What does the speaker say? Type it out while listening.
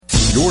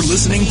You're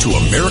listening to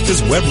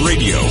America's Web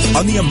Radio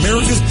on the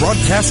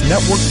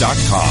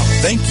AmericasBroadcastNetwork.com.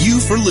 Thank you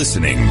for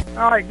listening.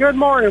 All right, good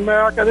morning,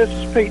 America. This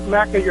is Pete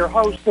Mecca, your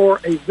host for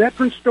A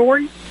Veteran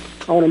Story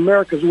on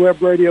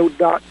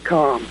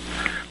AmericasWebRadio.com.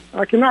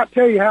 I cannot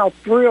tell you how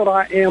thrilled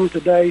I am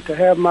today to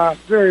have my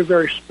very,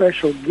 very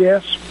special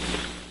guest.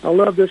 I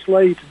love this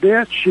lady to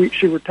death. She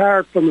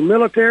retired from the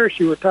military.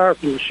 She retired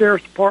from the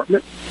Sheriff's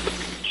Department.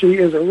 She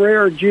is a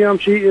rare gem.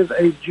 She is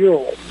a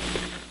jewel.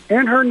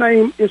 And her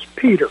name is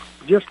Peter,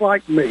 just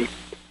like me.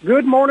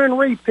 Good morning,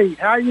 Repeat.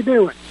 How you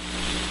doing?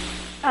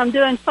 I'm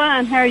doing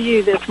fine. How are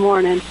you this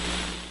morning?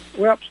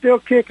 Well, still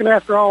kicking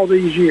after all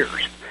these years.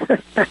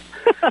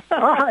 All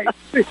right,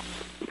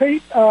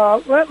 Pete,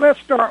 let's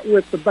start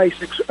with the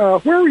basics. Where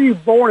were you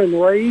born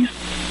and raised?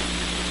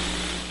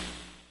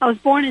 I was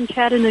born in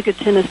Chattanooga,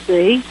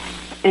 Tennessee,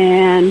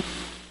 and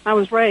I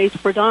was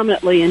raised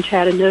predominantly in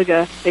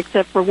Chattanooga,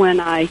 except for when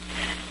I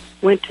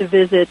went to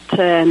visit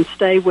and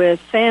stay with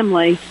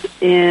family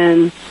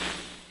in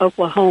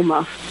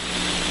Oklahoma.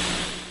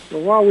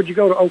 Well, why would you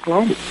go to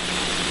Oklahoma?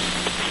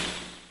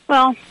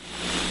 Well,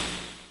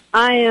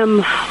 I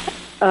am,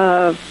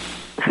 I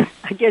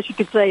guess you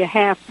could say, a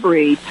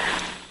half-breed.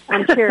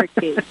 I'm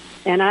Cherokee,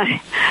 and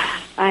I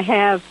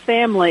have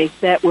family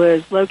that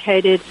was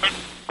located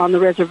on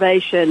the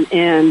reservation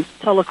in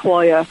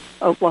Tsalagi,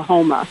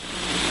 Oklahoma,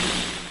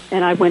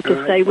 and I went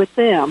to stay with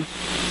them.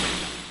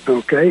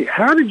 Okay.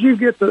 How did you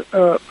get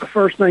the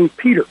first name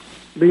Peter,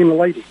 being a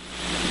lady?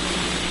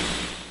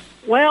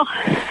 Well,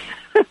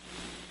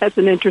 that's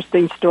an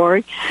interesting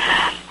story.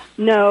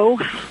 No,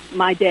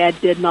 my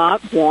dad did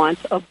not want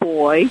a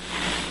boy.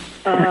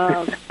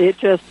 It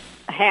just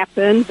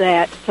happened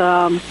that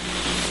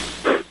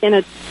in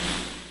a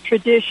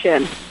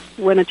tradition,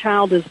 when a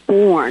child is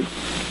born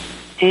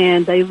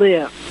and they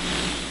live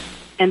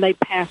and they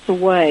pass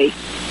away,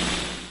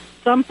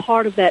 some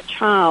part of that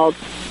child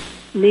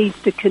needs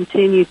to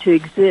continue to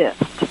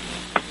exist.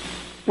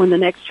 When the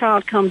next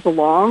child comes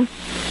along,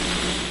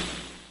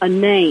 a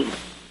name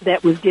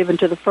that was given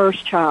to the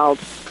first child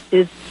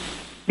is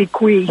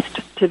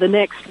bequeathed to the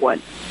next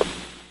one.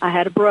 I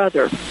had a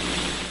brother.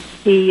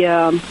 He,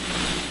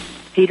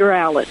 Peter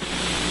Allen.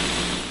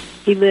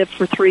 He lived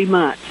for 3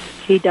 months.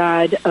 He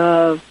died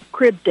of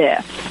crib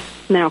death,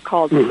 now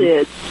called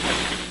SIDS.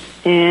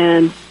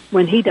 And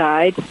when he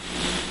died,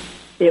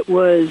 it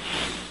was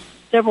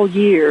several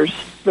years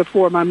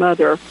before my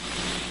mother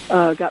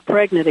got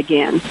pregnant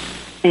again.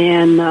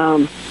 And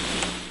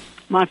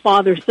my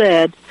father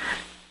said,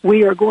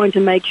 we are going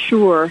to make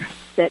sure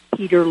that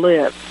Peter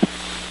lives.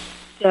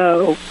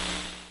 So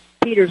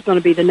Peter's going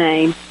to be the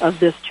name of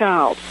this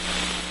child.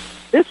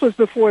 This was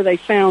before they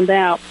found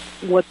out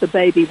what the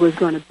baby was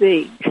going to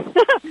be.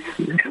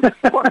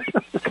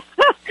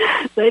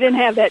 They didn't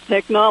have that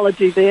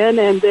technology then,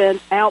 and then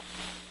out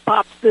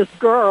pops this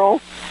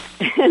girl,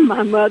 and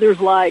my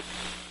mother's like,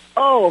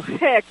 oh,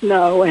 heck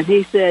no. And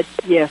he said,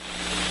 yes,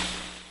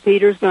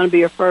 Peter's going to be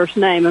her first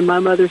name. And my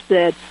mother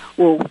said,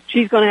 well,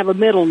 she's going to have a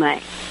middle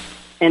name,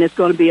 and it's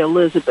going to be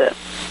Elizabeth.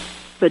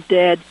 But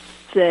Dad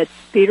said,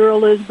 Peter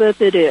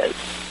Elizabeth it is.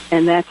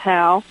 And that's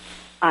how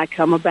I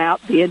come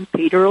about being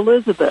Peter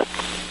Elizabeth.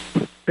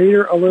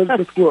 Peter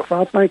Elizabeth Wolfe.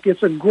 I think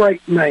it's a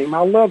great name.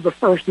 I love the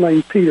first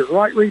name Peter.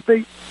 Right,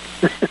 Repeat?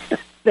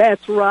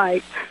 That's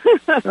right.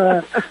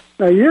 Now,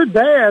 your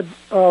dad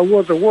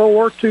was a World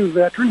War II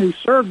veteran. He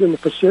served in the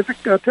Pacific.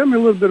 Tell me a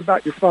little bit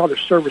about your father's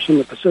service in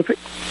the Pacific.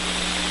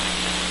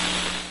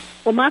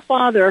 Well, my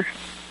father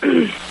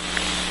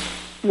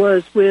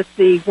was with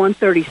the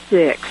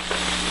 136th,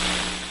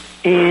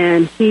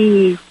 and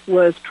he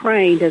was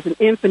trained as an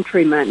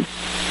infantryman.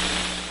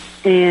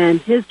 And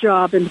his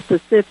job in the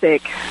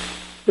Pacific,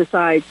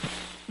 besides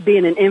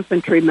being an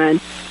infantryman,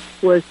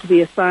 was to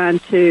be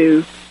assigned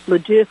to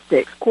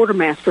logistics,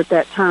 quartermaster at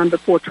that time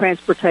before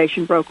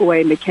transportation broke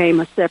away and became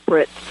a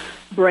separate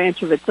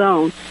branch of its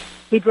own.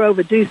 He drove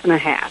a deuce and a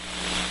half,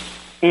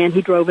 and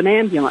he drove an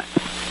ambulance.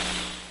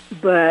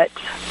 But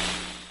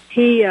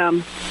he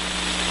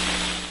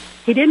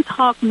didn't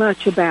talk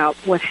much about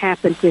what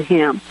happened to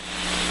him.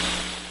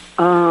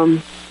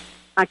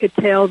 I could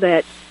tell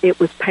that it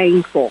was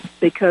painful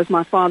because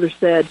my father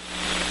said,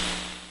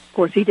 of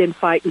course, he didn't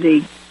fight in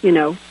the,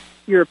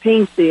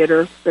 European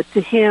theater, but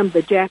to him,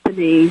 the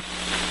Japanese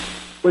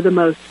were the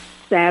most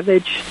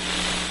savage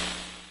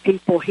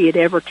people he had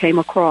ever came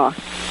across.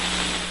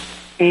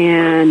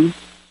 And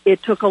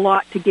it took a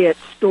lot to get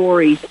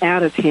stories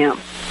out of him.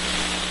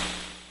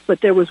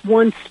 But there was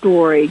one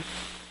story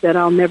that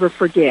I'll never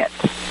forget.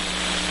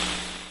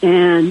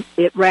 And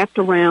it wrapped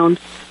around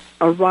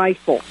a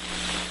rifle.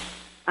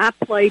 I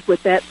played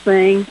with that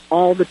thing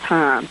all the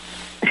time.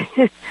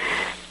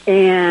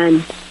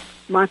 And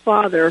my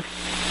father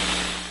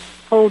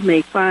told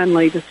me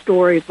finally the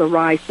story of the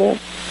rifle.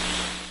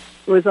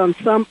 It was on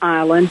some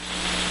island.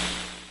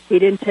 He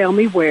didn't tell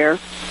me where,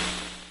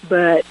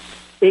 but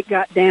it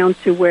got down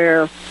to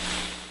where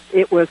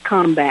it was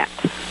combat.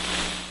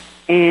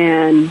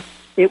 And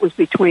it was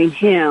between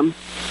him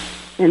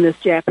and this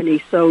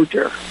Japanese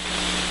soldier.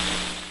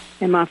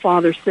 And my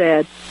father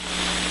said,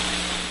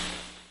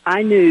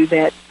 I knew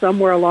that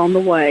somewhere along the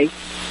way,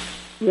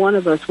 one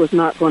of us was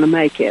not going to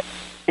make it,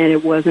 and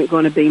it wasn't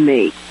going to be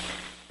me.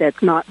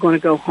 That's not going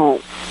to go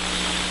home.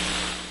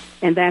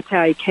 And that's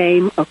how he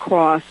came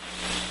across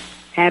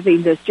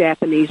having this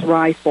Japanese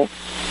rifle.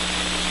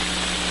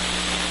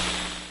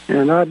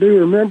 And I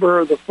do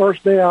remember the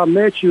first day I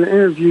met you and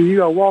interviewed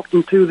you, I walked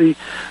into the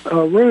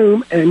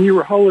room, and you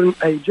were holding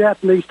a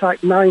Japanese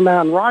Type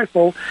 99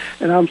 rifle,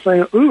 and I'm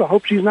saying, ooh, I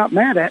hope she's not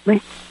mad at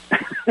me.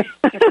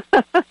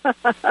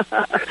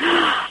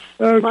 Okay.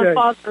 My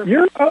father,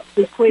 your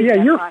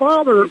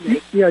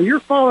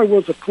father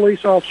was a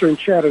police officer in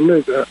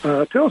Chattanooga.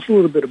 Tell us a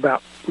little bit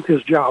about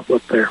his job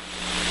up there.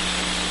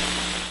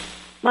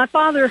 My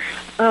father,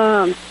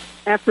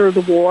 after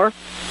the war,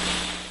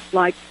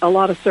 like a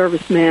lot of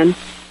servicemen,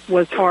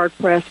 was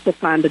hard-pressed to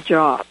find a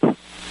job.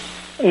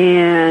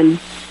 And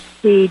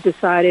he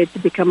decided to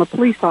become a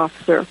police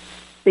officer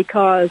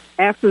because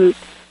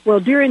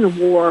during the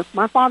war,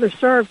 my father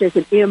served as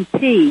an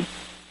MP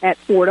at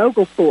Fort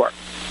Oglethorpe.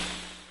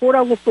 Fort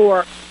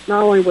Oglethorpe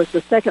not only was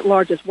the second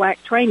largest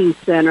WAC training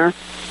center,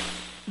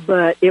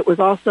 but it was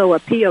also a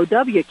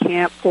POW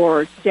camp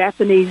for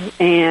Japanese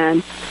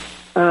and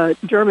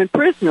German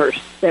prisoners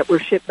that were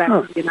shipped back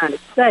to the United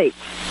States.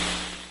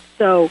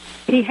 So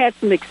he had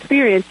some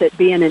experience at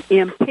being an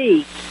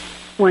MP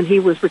when he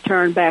was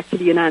returned back to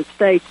the United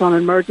States on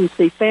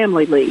emergency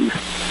family leave.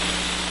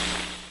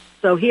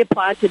 So he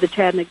applied to the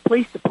Chattanooga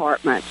Police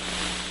Department,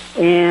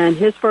 and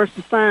his first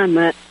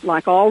assignment,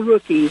 like all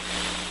rookies,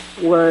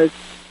 was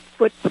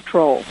foot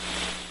patrol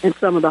in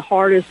some of the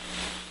hardest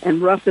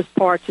and roughest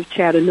parts of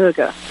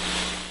Chattanooga.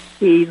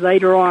 He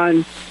later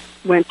on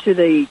went to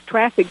the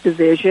traffic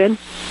division,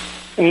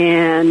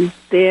 and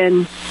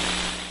then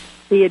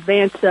he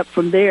advanced up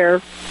from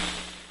there,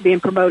 being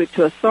promoted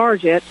to a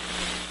sergeant,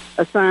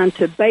 assigned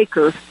to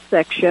Baker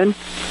section,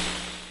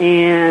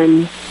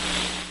 and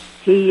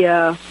he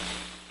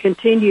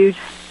continued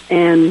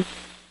and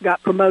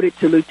got promoted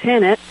to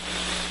lieutenant.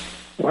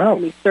 Wow.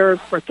 And he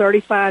served for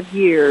 35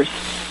 years,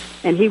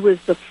 and he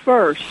was the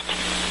first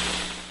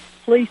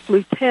police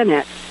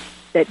lieutenant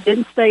that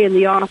didn't stay in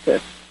the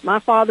office. My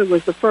father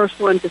was the first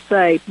one to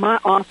say, my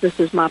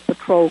office is my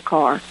patrol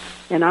car,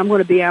 and I'm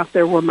going to be out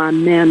there where my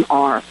men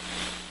are.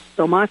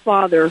 So my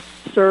father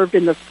served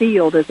in the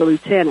field as a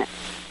lieutenant.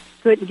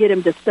 Couldn't get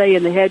him to stay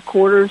in the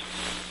headquarters.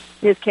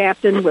 His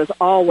captain was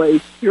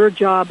always, your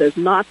job is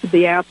not to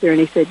be out there, and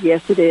he said,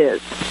 yes, it is.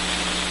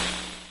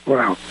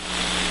 Wow.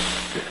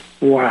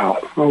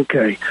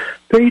 Okay.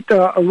 Pete,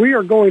 we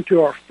are going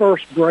to our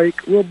first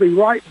break. We'll be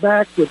right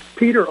back with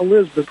Peter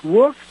Elizabeth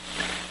Wolfe,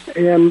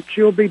 and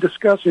she'll be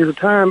discussing her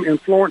time in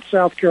Florence,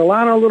 South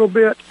Carolina a little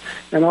bit,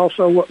 and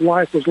also what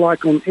life was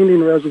like on the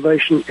Indian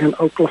Reservation in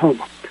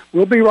Oklahoma.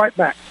 We'll be right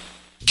back.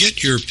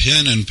 Get your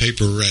pen and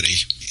paper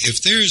ready.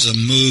 If there's a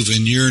move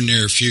in your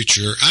near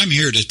future, I'm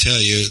here to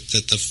tell you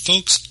that the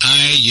folks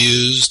I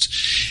used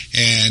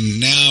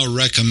and now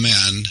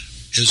recommend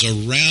is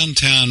Around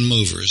Town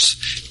Movers.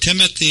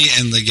 Timothy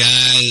and the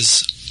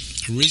guys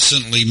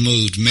recently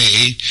moved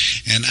me,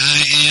 and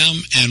I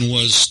am and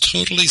was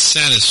totally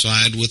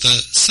satisfied with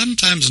a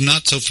sometimes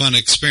not so fun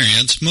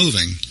experience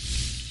moving.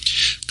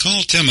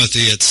 Call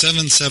Timothy at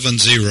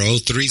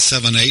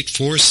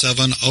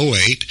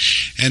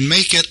 770-378-4708 and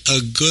make it a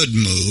good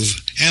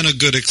move and a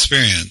good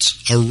experience.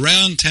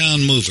 Around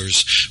Town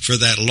Movers for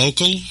that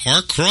local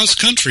or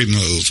cross-country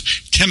move.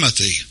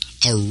 Timothy,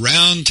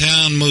 Around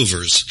Town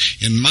Movers,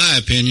 in my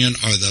opinion,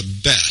 are the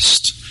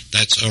best.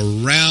 That's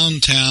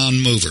Around Town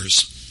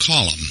Movers.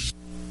 Call them.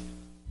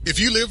 If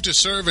you live to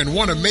serve and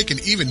want to make an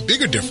even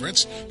bigger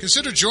difference,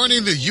 consider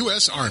joining the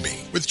U.S. Army.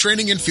 With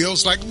training in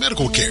fields like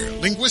medical care,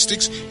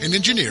 linguistics, and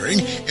engineering,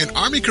 an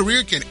Army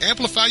career can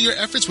amplify your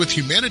efforts with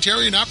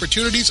humanitarian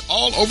opportunities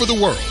all over the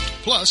world.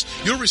 Plus,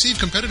 you'll receive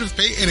competitive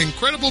pay and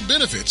incredible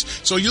benefits,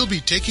 so you'll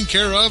be taken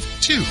care of,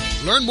 too.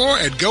 Learn more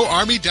at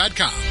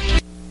GoArmy.com.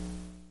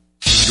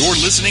 You're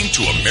listening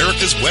to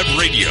America's Web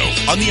Radio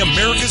on the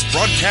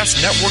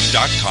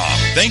AmericasBroadcastNetwork.com.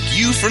 Thank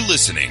you for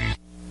listening.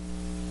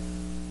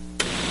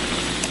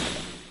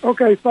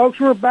 Okay, folks,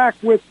 we're back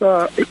with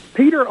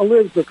Peter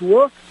Elizabeth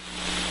Wolfe,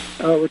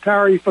 a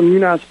retiree from the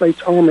United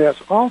States Army as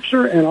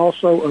officer and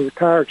also a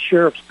retired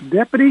sheriff's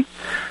deputy.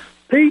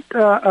 Pete,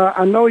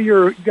 I know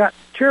you got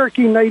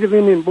Cherokee Native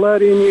Indian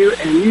blood in you,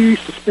 and you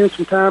used to spend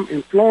some time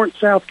in Florence,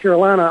 South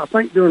Carolina, I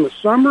think during the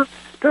summer.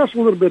 Tell us a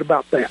little bit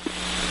about that.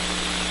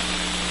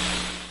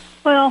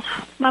 Well,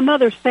 my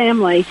mother's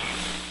family,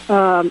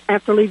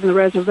 after leaving the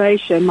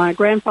reservation, my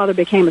grandfather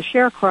became a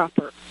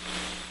sharecropper,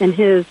 and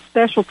his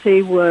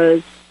specialty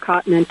was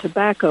cotton and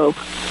tobacco.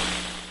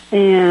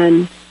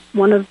 And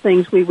one of the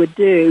things we would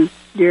do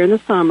during the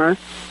summer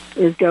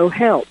is go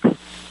help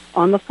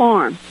on the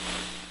farm.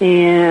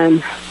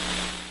 And,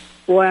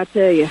 boy, I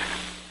tell you,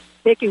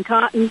 picking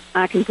cotton,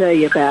 I can tell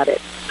you about it.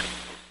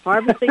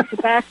 Harvesting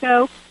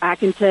tobacco, I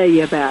can tell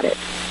you about it.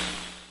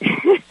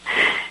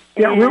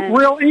 Yeah,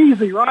 real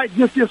easy, right?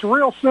 Just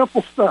real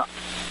simple stuff.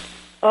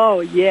 Oh,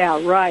 yeah,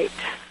 right.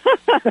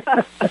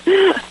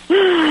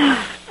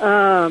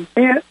 And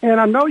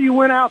I know you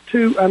went out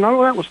to, I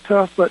know that was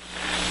tough, but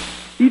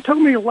you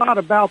told me a lot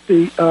about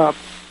the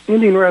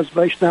Indian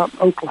reservation out in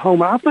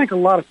Oklahoma. I think a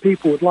lot of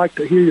people would like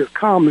to hear your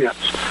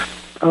comments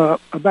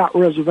about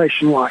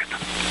reservation life.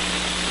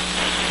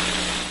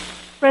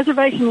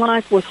 Reservation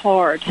life was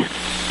hard.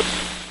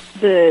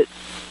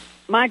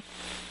 My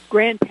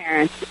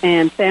grandparents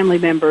and family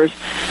members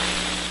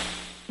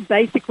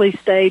basically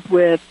stayed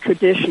with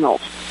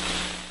traditional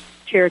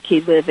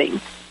Cherokee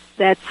living.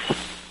 That's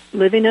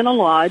living in a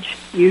lodge,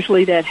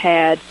 usually that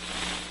had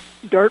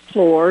dirt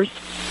floors,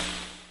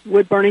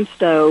 wood-burning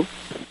stove,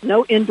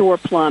 no indoor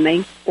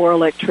plumbing or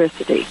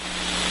electricity.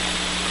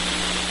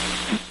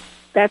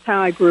 That's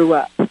how I grew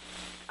up.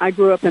 I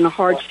grew up in a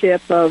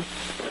hardship of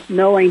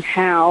knowing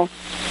how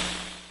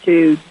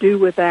to do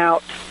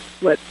without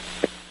what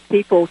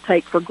people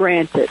take for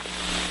granted.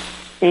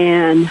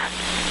 And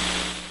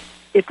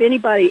if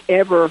anybody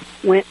ever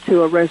went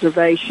to a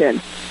reservation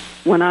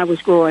when I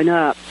was growing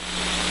up,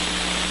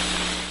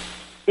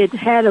 it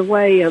had a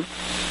way of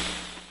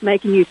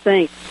making you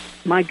think,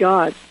 my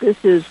God, this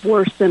is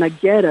worse than a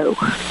ghetto.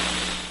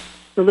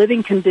 The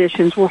living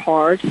conditions were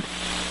hard.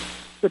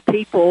 The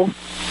people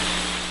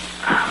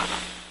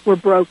were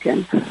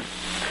broken.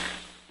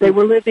 They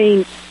were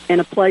living in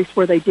a place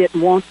where they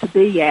didn't want to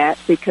be at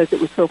because it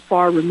was so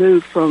far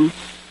removed from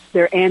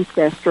their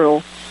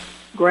ancestral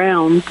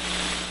grounds.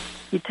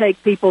 You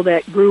take people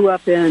that grew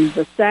up in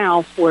the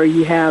South where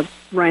you have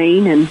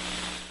rain and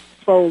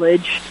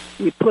foliage,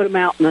 you put them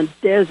out in a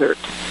desert,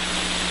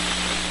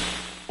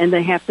 and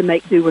they have to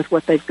make do with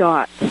what they've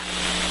got.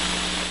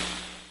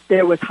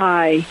 There was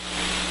high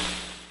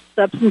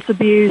substance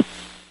abuse,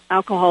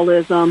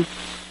 alcoholism,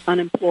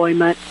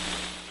 unemployment,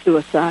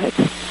 suicide.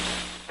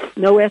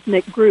 No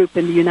ethnic group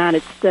in the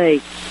United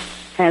States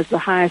has the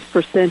highest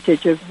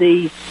percentage of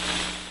these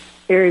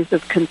areas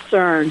of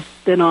concern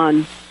than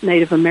on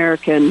Native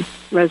American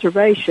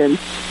reservations.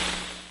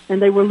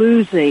 And they were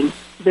losing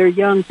their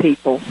young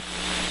people.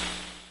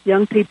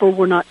 Young people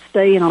were not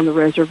staying on the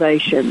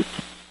reservations.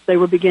 They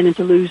were beginning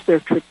to lose their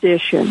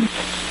traditions.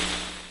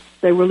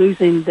 They were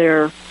losing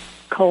their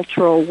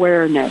cultural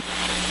awareness.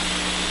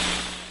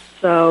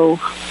 So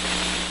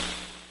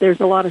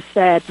there's a lot of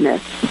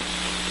sadness,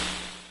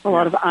 a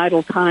lot of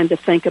idle time to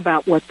think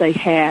about what they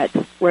had,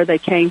 where they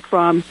came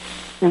from,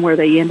 and where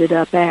they ended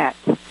up at.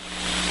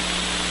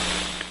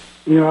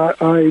 You know,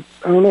 I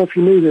don't know if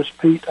you knew this,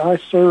 Pete. I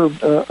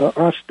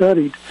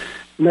studied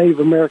Native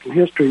American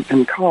history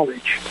in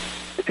college,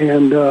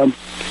 and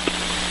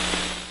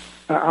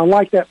I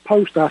like that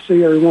post I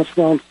see every once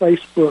in a while on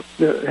Facebook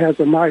that has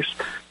a nice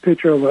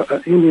picture of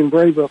an Indian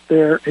brave up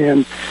there,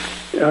 and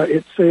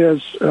it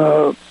says,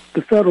 the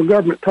federal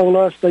government told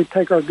us they'd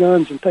take our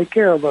guns and take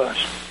care of us.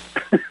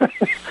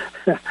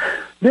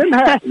 Didn't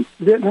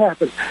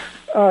happen.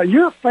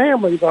 Your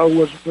family, though,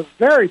 was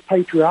very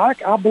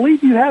patriotic. I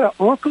believe you had an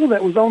uncle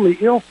that was on the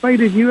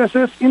ill-fated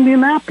USS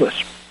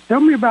Indianapolis. Tell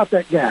me about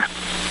that guy.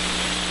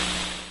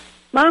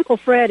 My Uncle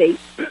Freddie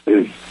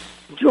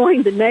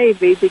joined the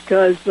Navy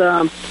because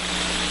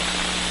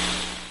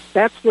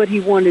that's what he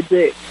wanted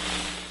to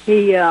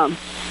do.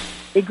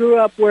 He grew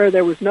up where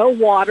there was no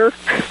water,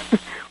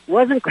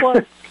 wasn't close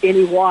to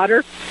any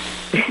water,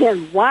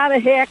 and why the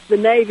heck the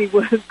Navy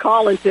was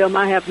calling to him,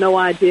 I have no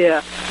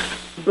idea.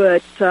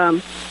 But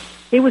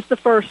he was the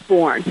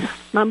firstborn.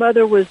 My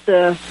mother was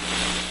the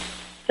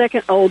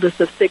second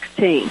oldest of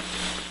 16.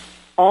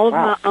 All of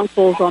my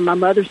uncles on my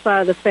mother's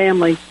side of the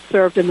family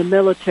served in the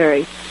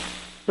military.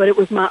 But it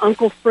was my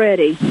Uncle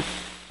Freddie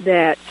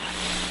that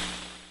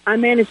I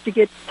managed to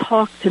get to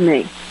talk to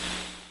me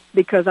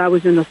because I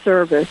was in the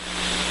service.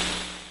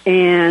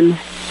 And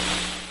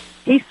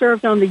he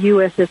served on the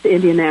USS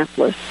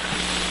Indianapolis.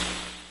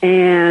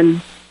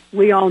 And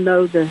we all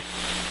know the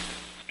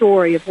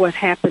story of what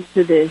happened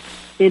to the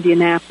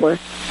Indianapolis.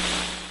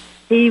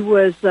 He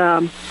was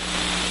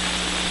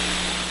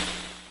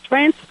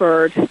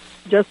transferred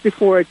just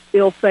before its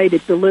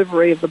ill-fated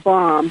delivery of the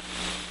bomb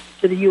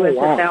to the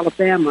USS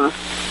Alabama.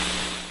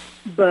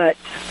 But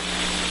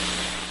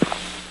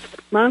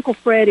my Uncle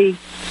Freddie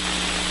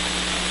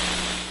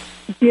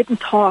didn't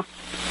talk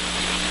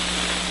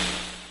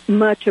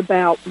much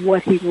about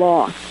what he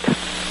lost.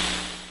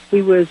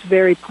 He was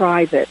very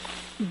private,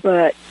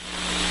 but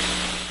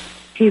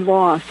he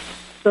lost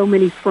so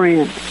many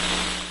friends,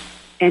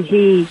 and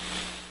he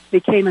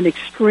became an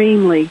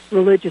extremely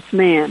religious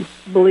man,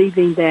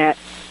 believing that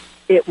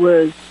it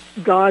was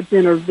God's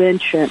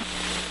intervention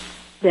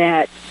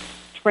that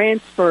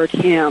transferred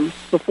him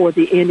before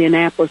the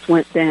Indianapolis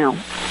went down.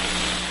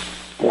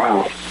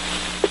 Wow.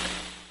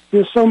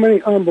 There's so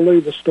many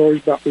unbelievable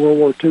stories about World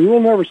War II. We'll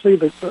never see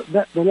the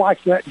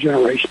likes of that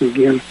generation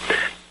again.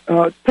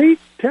 Pete,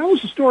 tell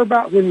us a story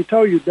about when you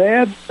told your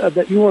dad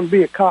that you want to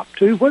be a cop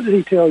too. What did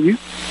he tell you?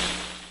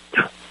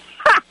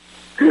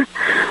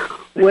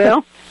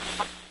 Well,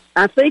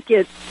 I think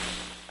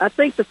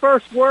the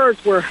first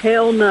words were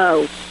hell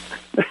no.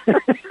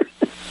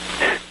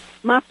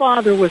 My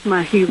father was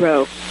my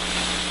hero.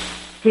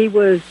 He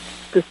was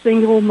the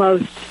single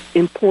most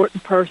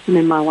important person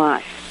in my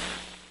life.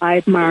 I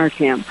admired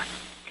him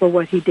for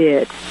what he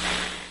did,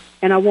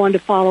 and I wanted to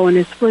follow in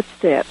his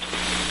footsteps.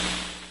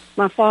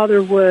 My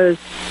father was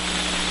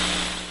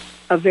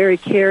a very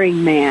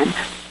caring man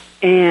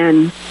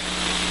and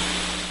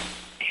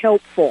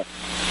helpful.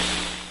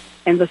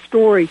 And the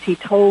stories he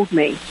told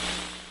me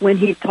when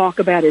he'd talk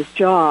about his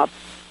job,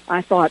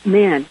 I thought,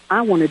 man,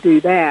 I want to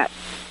do that.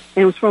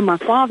 And it was from my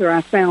father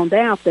I found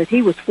out that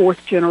he was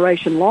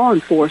fourth-generation law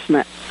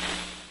enforcement.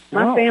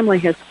 My family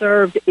has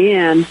served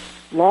in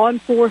law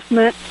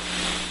enforcement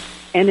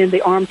and in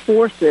the armed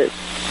forces.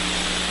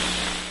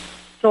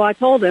 So I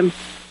told him,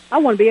 I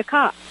want to be a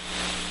cop.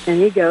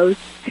 And he goes,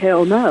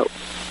 hell no.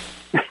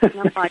 And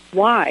I'm like,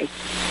 why?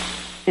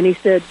 And he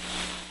said,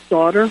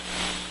 daughter,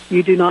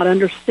 you do not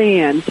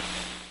understand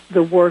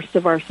the worst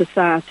of our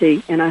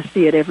society, and I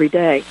see it every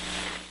day.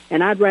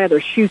 And I'd rather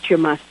shoot you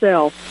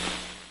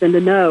myself than to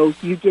know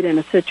you get in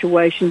a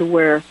situation to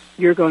where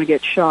you're going to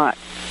get shot.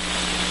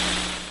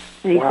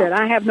 And he said,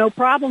 I have no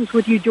problems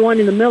with you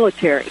joining the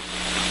military.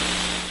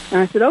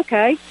 And I said,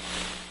 okay.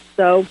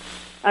 So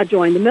I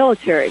joined the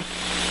military.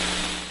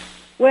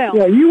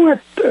 Well, you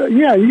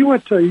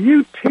went to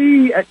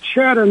UT at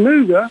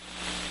Chattanooga,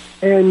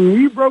 and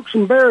you broke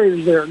some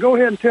barriers there. Go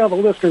ahead and tell the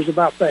listeners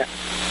about that.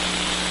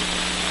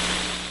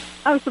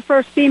 I was the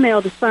first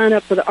female to sign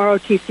up for the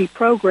ROTC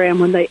program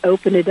when they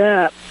opened it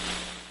up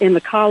in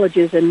the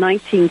colleges in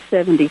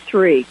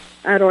 1973.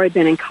 I'd already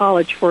been in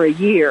college for a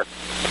year.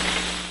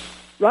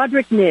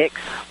 Roderick Nix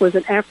was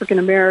an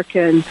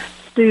African-American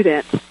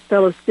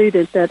fellow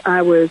student that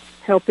I was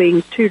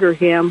helping tutor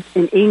him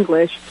in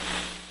English,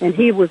 and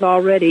he was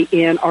already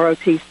in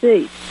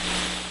ROTC.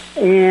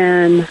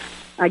 And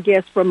I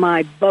guess from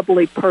my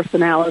bubbly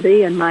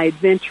personality and my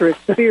adventurous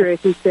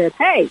spirit, he said,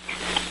 hey,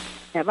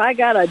 have I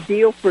got a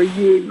deal for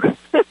you?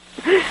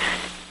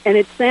 And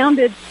it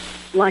sounded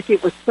like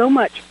it was so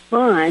much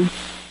fun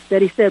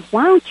that he said,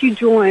 why don't you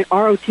join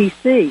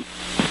ROTC?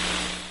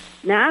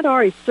 Now, I'd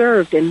already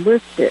served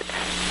enlisted.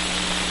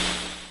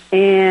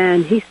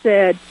 And he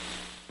said,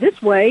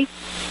 this way,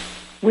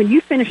 when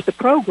you finish the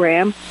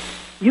program,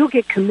 you'll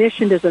get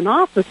commissioned as an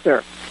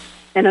officer.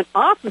 And an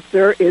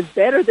officer is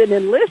better than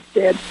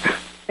enlisted.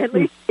 At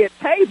least you get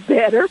paid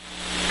better.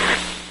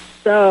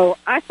 So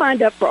I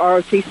signed up for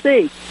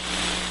ROTC.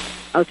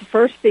 I was the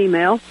first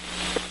female,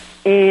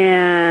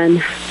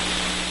 and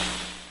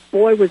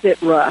boy, was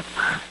it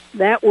rough.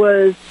 That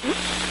was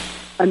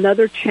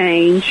another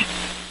change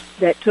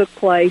that took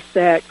place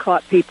that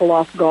caught people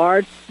off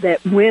guard,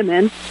 that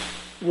women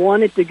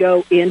wanted to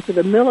go into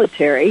the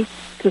military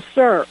to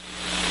serve.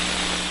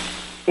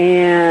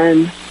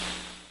 And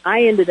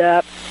I ended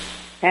up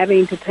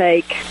having to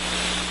take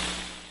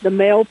the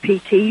male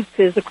PT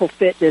physical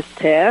fitness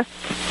test.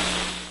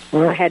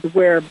 I had to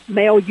wear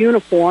male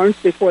uniforms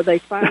before they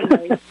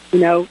finally,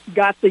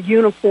 got the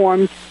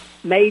uniforms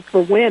made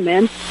for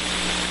women.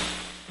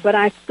 But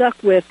I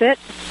stuck with it,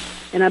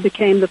 and I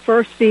became the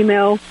first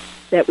female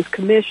that was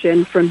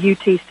commissioned from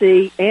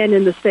UTC and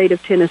in the state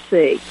of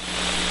Tennessee.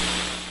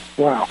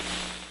 Wow.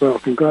 Well,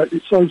 congrats.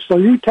 So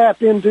you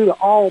tapped into the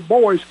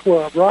all-boys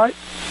club, right?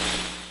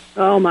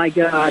 Oh, my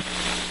God.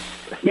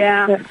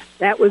 Yeah,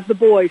 that was the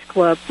boys'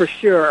 club for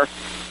sure.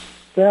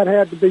 That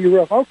had to be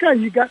rough. Okay,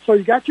 you got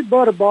your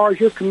butter bars.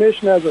 You're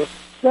commissioned as a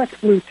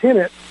second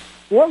lieutenant.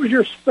 What was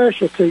your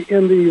specialty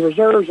in the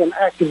reserves and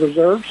active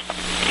reserves?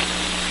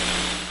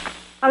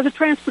 I was a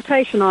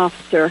transportation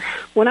officer.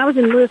 When I was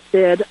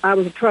enlisted, I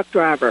was a truck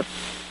driver.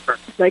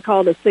 They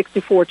called us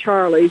 64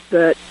 Charlies,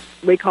 but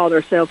we called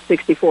ourselves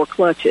 64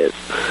 Clutches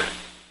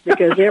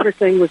because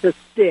everything was a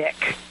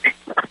stick.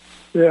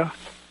 Yeah.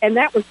 And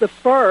that was the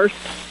first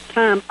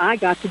time I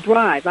got to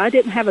drive. I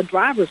didn't have a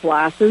driver's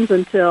license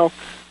until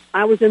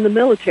I was in the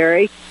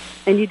military,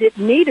 and you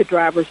didn't need a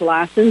driver's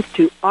license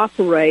to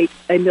operate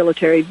a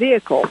military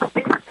vehicle.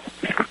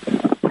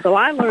 So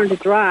I learned to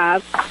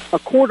drive a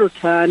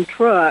quarter-ton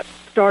truck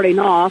starting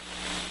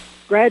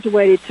off,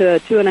 graduated to a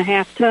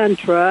 2.5-ton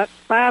truck,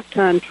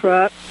 5-ton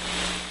truck,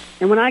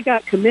 and when I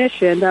got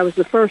commissioned, I was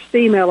the first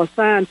female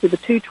assigned to the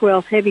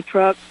 212 heavy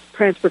truck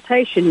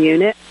transportation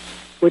unit,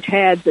 which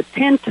had the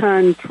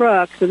 10-ton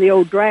trucks and the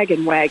old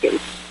dragon wagons.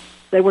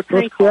 They were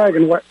tank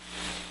haulers.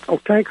 Oh,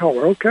 tank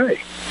hauler, okay.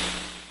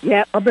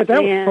 Yep. I bet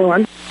that was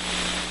fun.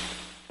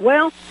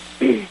 Well,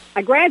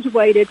 I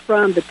graduated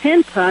from the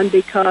 10-ton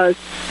because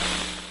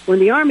when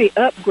the Army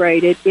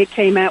upgraded, it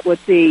came out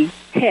with the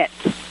HET,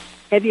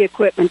 Heavy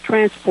Equipment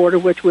Transporter,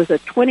 which was a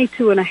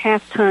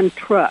 22.5-ton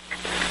truck.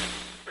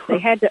 They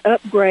had to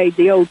upgrade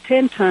the old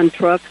 10-ton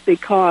trucks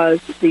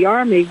because the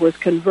Army was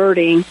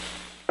converting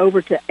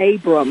over to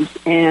Abrams,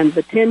 and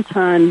the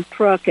 10-ton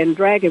truck and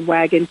dragon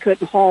wagon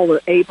couldn't haul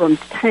the Abrams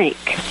tank.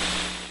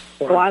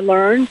 So I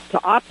learned to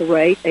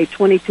operate a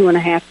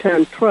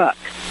 22.5-ton truck.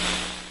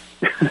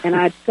 And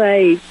I'd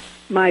say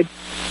my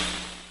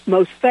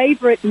most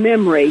favorite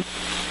memory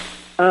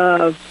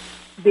of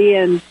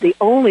being the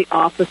only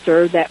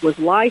officer that was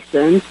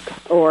licensed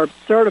or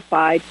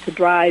certified to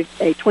drive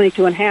a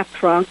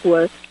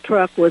 22.5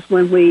 truck was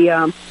when we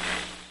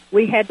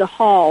had to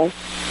haul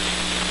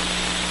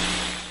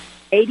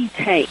 80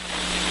 tanks.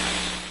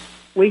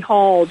 We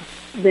hauled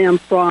them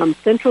from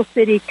Central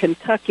City,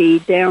 Kentucky,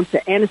 down to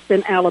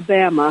Anniston,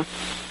 Alabama,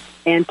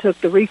 and took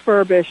the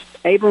refurbished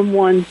Abram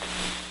ones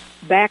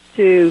back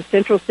to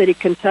Central City,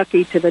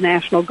 Kentucky, to the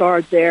National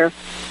Guard there,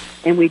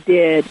 and we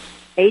did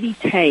 80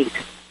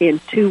 tanks in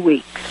 2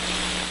 weeks.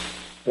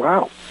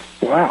 Wow.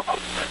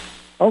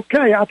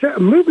 Okay,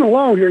 moving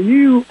along here,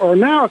 you are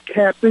now a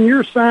captain.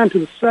 You're assigned to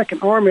the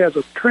 2nd Army as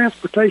a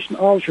transportation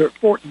officer at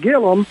Fort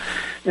Gillem,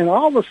 and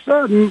all of a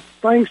sudden,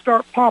 things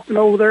start popping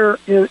over there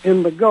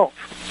in the Gulf,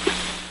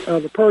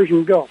 the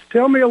Persian Gulf.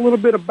 Tell me a little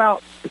bit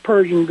about the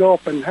Persian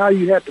Gulf and how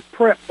you had to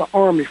prep the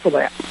Army for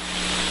that.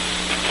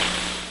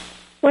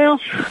 Well,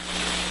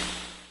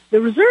 the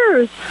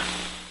reserves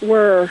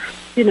were,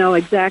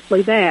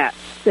 exactly that.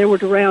 They were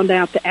to round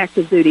out the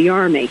active duty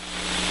Army.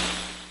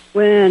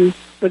 When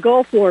the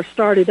Gulf War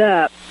started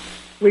up,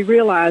 we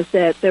realized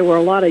that there were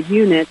a lot of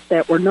units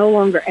that were no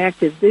longer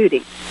active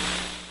duty.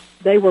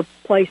 They were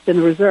placed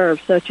in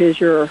reserve, such as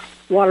your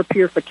water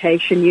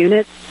purification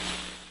units,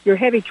 your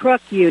heavy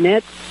truck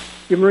units,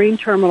 your marine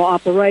terminal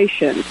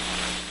operations.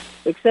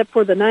 Except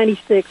for the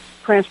 96th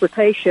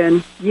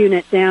Transportation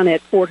Unit down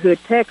at Fort Hood,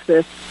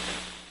 Texas,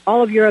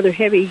 all of your other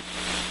heavy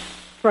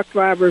truck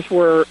drivers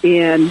were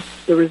in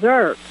the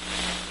reserve.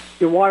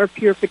 Your water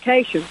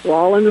purifications were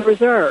all in the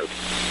reserve.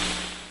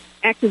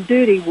 Active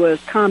duty was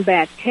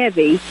combat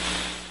heavy,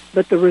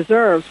 but the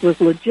reserves was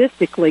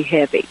logistically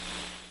heavy.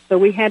 So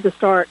we had to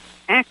start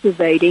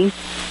activating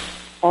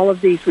all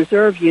of these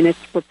reserve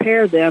units to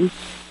prepare them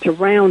to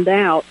round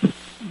out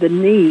the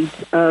needs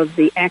of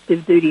the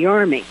active duty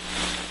Army.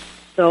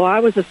 So I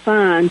was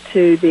assigned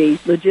to the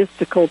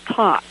logistical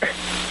TOC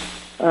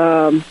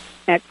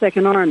at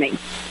 2nd Army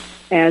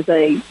as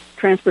a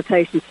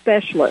transportation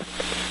specialist.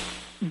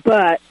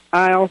 But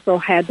I also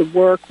had to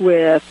work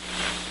with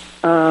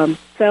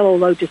fellow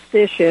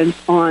logisticians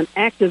on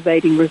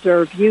activating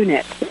reserve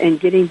units and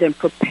getting them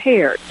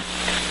prepared.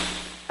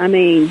 I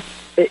mean,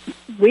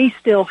 we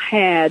still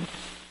had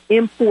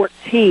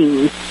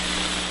M14s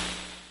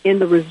in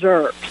the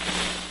reserves,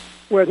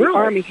 where the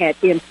Army had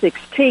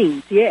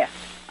M16s. Yes,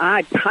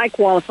 I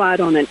qualified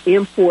on an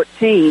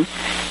M14,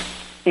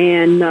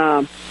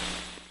 and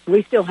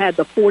we still had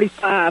the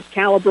 .45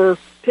 caliber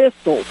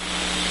pistols.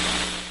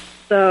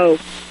 So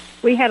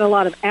we had a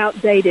lot of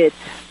outdated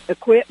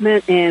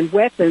equipment and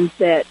weapons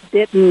that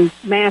didn't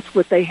match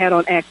what they had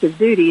on active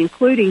duty,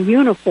 including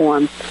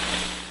uniforms.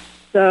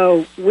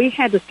 So we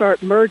had to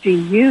start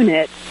merging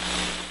units,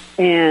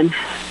 and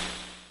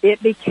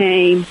it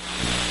became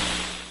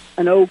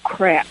an old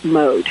crap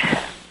mode.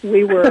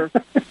 We were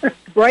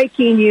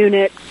breaking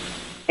units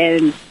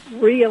and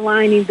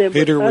realigning them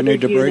with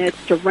other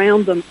units to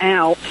round them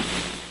out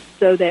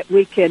so that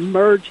we can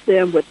merge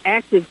them with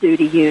active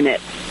duty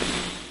units.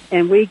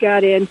 And we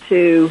got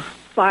into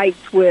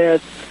fights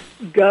with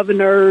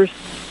governors,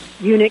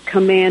 unit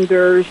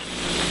commanders.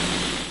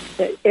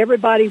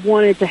 Everybody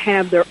wanted to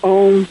have their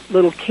own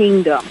little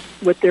kingdom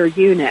with their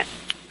unit.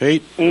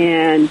 Pete?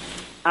 And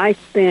I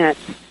spent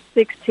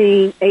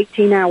 16,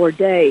 18-hour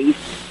days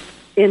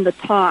in the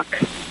TOC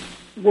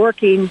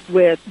working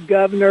with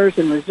governors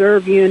and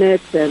reserve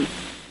units and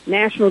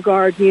National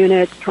Guard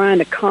units, trying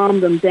to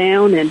calm them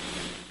down and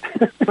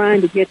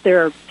trying to get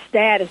their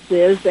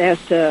statuses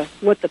as to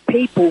what the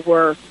people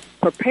were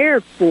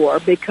prepared for,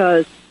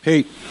 because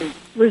Pete,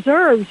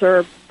 reserves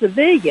are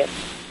civilians.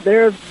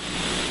 They're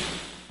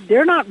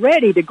not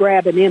ready to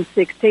grab an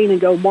M16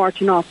 and go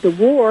marching off to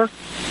war.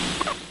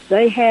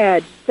 They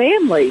had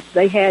families.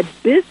 They had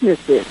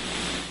businesses.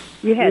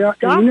 You had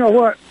doctors. And you know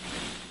what?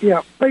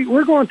 Yeah, Pete,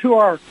 we're going to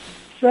our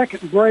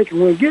second break, and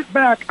when we get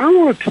back, I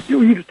want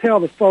you to tell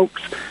the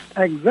folks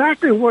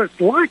exactly what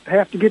it's like to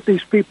have to get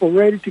these people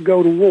ready to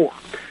go to war.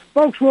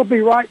 Folks, we'll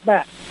be right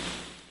back.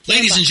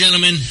 Ladies and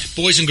gentlemen,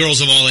 boys and girls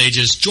of all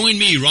ages, join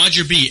me,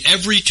 Roger B.,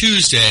 every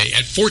Tuesday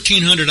at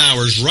 1400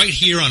 hours right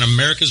here on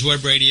America's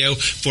Web Radio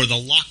for the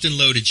Locked and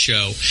Loaded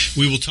Show.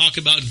 We will talk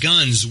about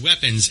guns,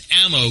 weapons,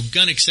 ammo,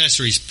 gun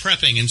accessories,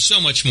 prepping, and so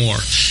much more.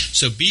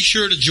 So be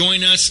sure to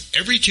join us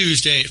every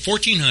Tuesday at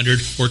 1400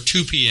 or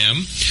 2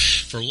 p.m.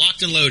 for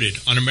Locked and Loaded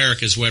on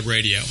America's Web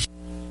Radio.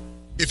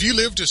 If you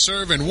live to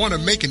serve and want to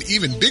make an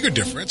even bigger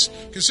difference,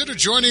 consider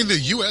joining the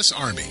U.S.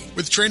 Army.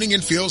 With training in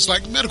fields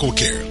like medical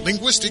care,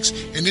 linguistics,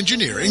 and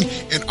engineering,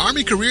 an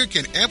Army career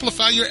can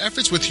amplify your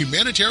efforts with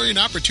humanitarian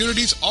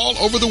opportunities all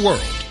over the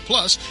world.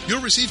 Plus,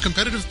 you'll receive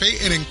competitive pay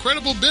and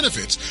incredible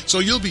benefits, so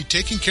you'll be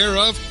taken care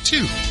of,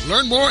 too.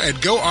 Learn more at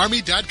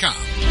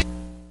GoArmy.com.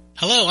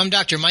 Hello, I'm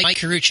Dr. Mike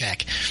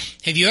Karuchak.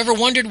 Have you ever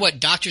wondered what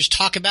doctors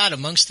talk about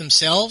amongst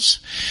themselves?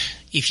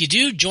 If you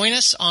do, join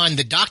us on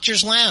the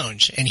Doctor's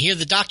Lounge and hear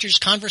the doctors'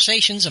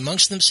 conversations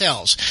amongst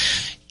themselves.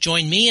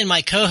 Join me and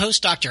my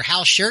co-host, Dr.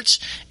 Hal Schertz,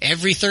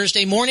 every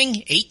Thursday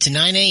morning, 8 to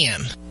 9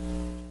 a.m.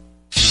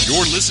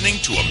 You're listening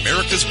to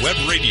America's Web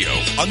Radio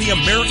on the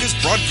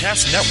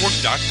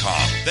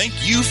AmericasBroadcastNetwork.com. Thank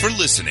you for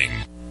listening.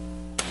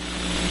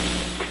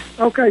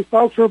 Okay,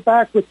 folks, we're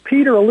back with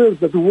Peter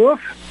Elizabeth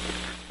Wolfe.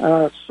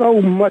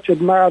 So much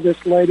admire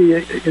this lady.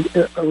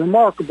 A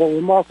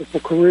remarkable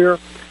career.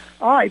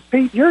 All right,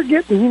 Pete, you're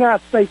getting the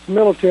United States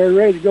military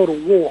ready to go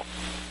to war.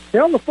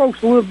 Tell the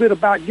folks a little bit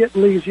about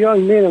getting these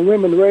young men and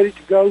women ready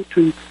to go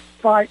to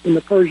fight in the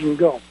Persian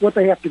Gulf, what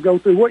they have to go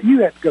through, what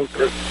you have to go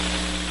through.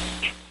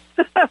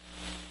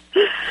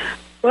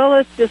 Well,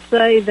 let's just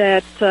say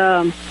that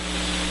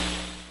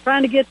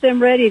trying to get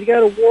them ready to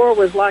go to war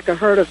was like a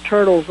herd of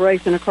turtles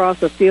racing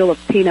across a field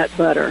of peanut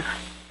butter.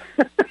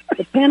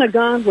 The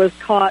Pentagon was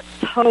caught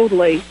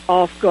totally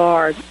off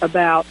guard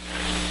about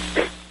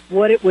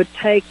what it would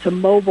take to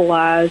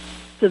mobilize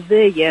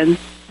civilians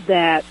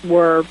that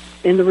were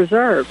in the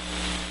reserve.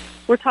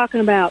 We're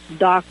talking about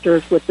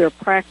doctors with their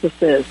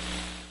practices.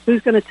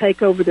 Who's going to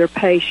take over their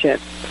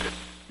patients?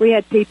 We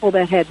had people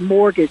that had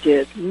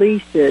mortgages,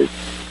 leases.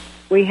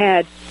 We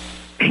had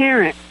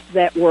parents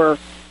that were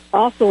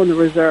also in the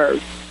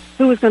reserves.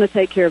 Who was going to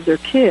take care of their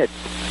kids?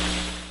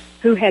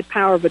 Who had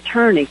power of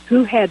attorney?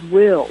 Who had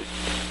wills?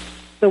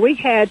 So we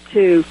had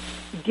to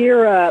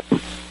gear up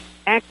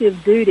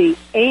active duty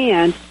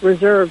and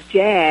reserve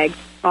JAG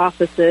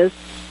offices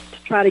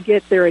to try to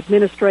get their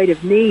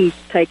administrative needs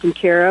taken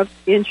care of,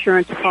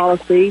 insurance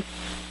policies,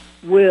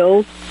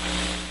 wills.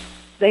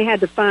 They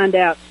had to find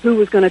out who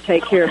was going to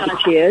take care of the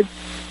kids.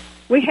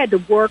 We had to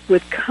work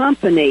with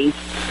companies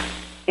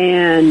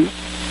and,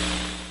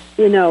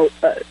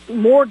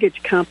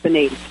 mortgage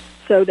companies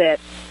so that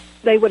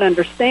they would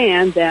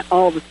understand that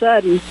all of a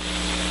sudden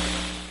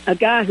a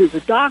guy who's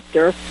a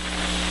doctor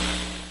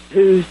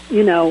who's,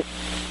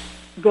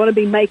 going to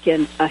be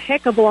making a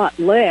heck of a lot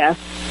less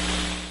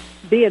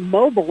being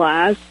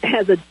mobilized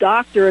as a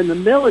doctor in the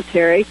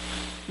military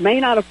may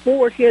not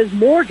afford his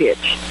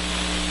mortgage.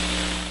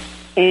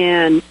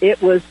 And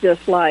it was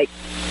just like,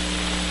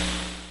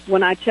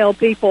 when I tell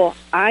people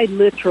I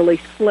literally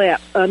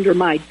slept under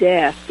my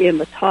desk in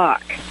the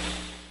talk,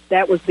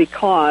 that was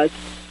because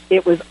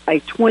it was a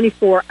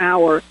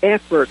 24-hour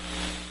effort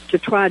to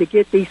try to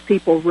get these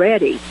people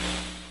ready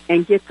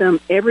and get them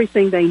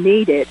everything they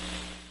needed,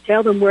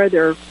 tell them where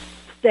their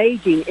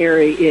staging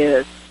area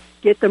is,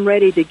 get them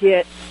ready to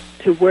get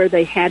to where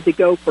they had to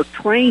go for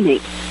training.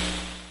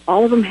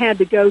 All of them had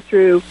to go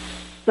through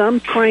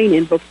some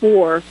training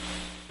before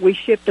we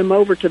shipped them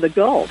over to the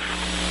Gulf.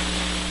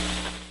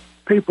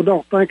 People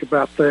don't think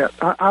about that.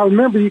 I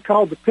remember you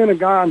called the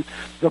Pentagon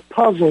the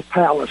puzzle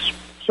palace.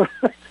 So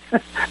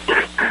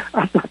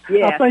I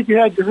think you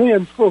had your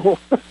hands full.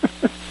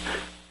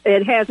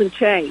 It hasn't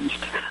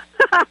changed.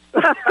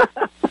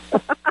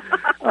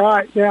 All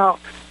right, now,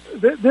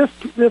 this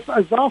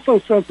is also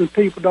something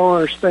people don't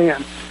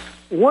understand.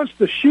 Once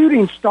the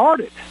shooting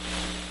started,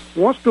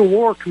 once the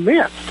war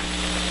commenced,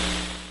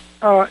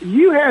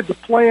 you had to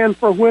plan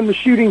for when the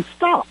shooting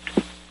stopped.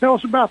 Tell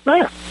us about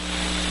that.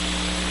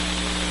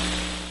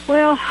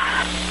 Well,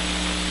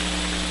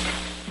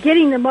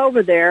 getting them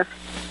over there,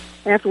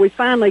 after we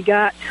finally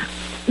got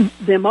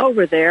them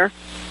over there,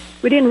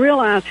 we didn't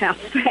realize how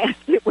fast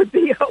it would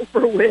be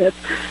over with.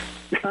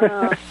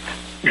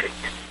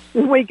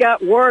 We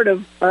got word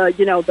of,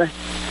 the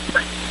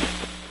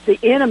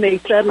enemy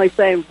suddenly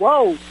saying,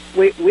 whoa,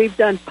 we've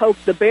done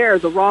poked the bear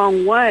the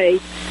wrong way.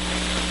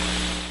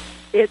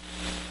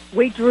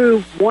 We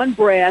drew one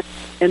breath,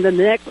 and then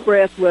the next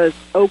breath was,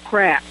 oh,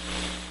 crap.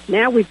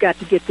 Now we've got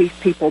to get these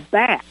people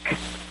back.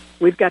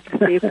 We've got to get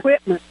the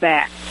equipment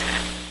back.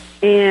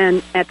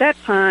 And at that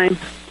time,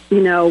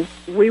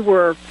 we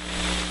were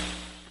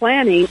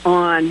planning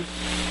on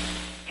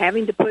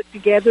having to put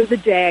together the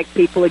JAG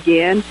people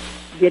again,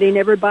 getting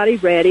everybody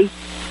ready,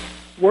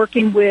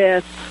 working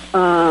with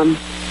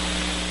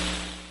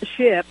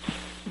ships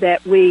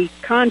that we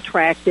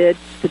contracted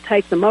to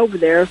take them over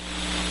there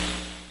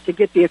to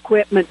get the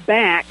equipment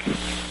back.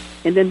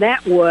 And then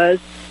that was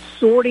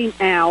sorting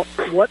out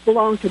what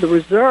belonged to the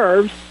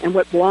reserves and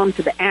what belonged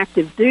to the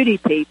active duty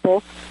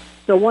people.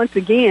 So once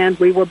again,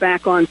 we were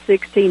back on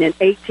 16 and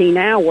 18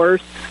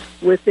 hours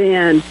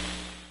within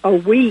a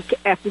week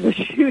after the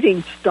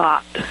shooting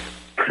stopped.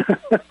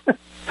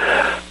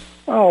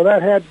 Oh,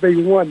 that had to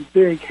be one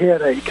big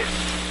headache.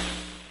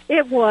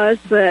 It was,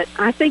 but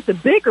I think the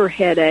bigger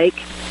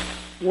headache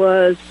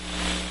was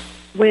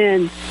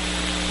when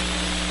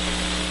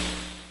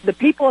the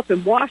people up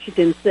in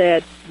Washington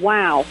said,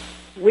 wow,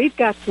 we've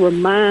got to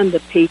remind the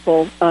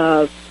people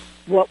of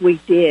what we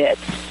did.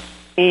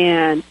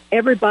 And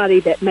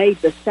everybody that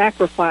made the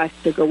sacrifice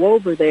to go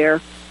over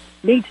there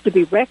needs to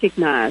be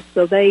recognized.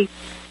 So they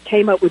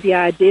came up with the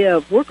idea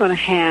of we're going to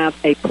have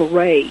a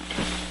parade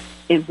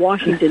in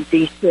Washington,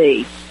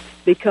 D.C.,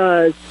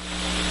 because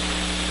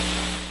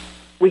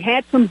we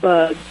had some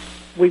bugs.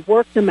 We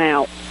worked them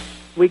out.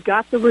 We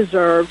got the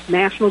reserve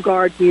National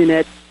Guard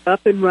unit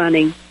up and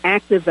running,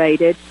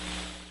 activated.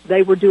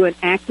 They were doing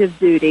active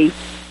duty,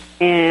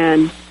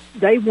 and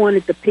they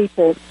wanted the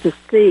people to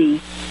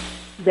see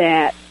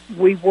that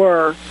we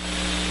were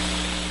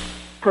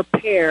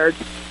prepared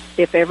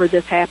if ever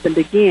this happened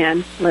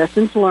again,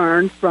 lessons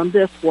learned from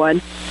this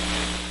one.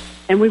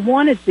 And we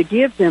wanted to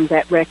give them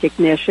that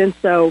recognition.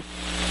 So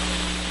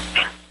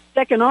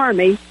 2nd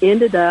Army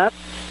ended up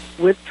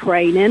with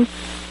training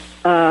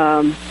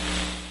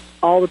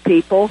all the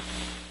people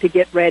to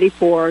get ready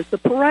for the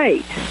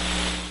parade.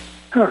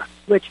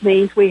 Which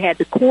means we had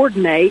to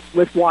coordinate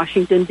with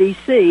Washington,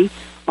 D.C.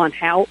 on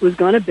how it was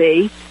going to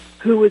be,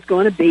 who was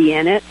going to be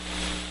in it,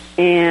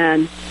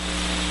 and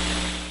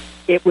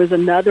it was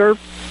another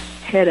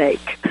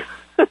headache,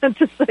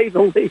 to say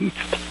the least.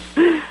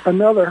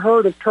 Another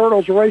herd of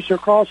turtles racing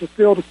across a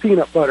field of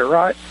peanut butter,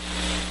 right?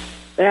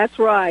 That's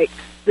right.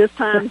 This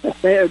time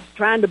they're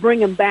trying to bring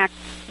them back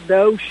to the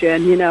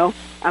ocean, you know.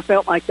 I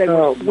felt like they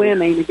were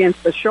swimming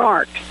against the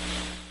sharks.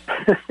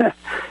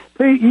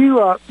 Pete,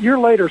 your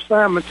later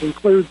assignments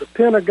include the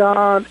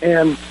Pentagon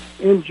and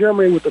in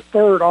Germany with the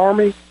 3rd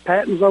Army,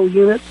 Patton's old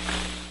unit.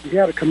 You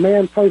had a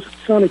command post at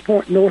Sunny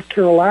Point, North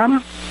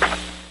Carolina.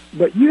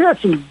 But you had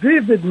some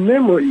vivid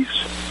memories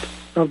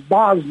of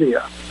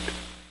Bosnia.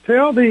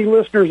 Tell the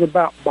listeners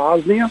about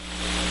Bosnia.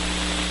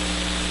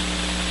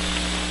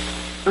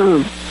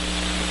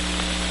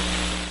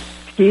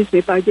 Excuse me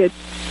if I get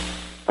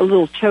a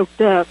little choked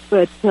up,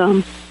 but...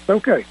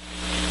 Okay.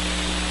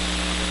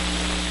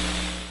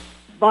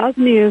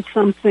 Bosnia is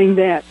something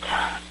that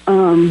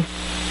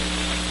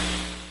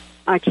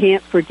I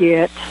can't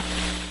forget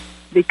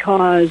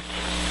because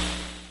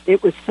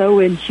it was so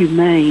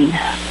inhumane.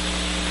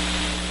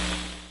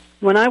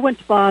 When I went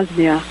to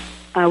Bosnia,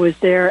 I was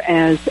there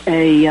as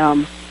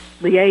a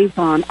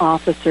liaison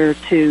officer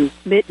to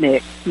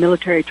MITNIC,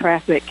 Military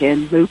Traffic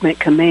and Movement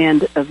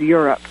Command of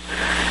Europe.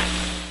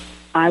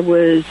 I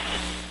was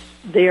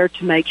there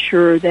to make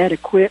sure that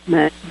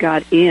equipment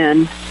got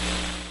in,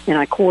 and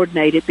I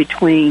coordinated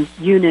between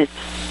units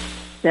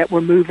that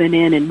were moving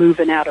in and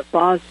moving out of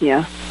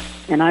Bosnia,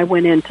 and I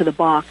went into the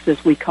box,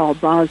 as we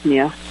called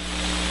Bosnia.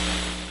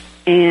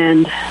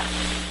 And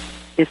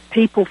if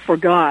people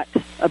forgot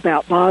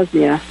about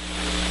Bosnia,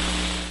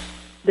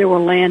 there were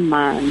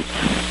landmines.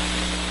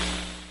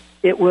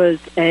 It was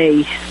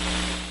a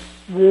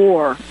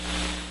war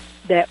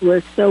that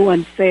was so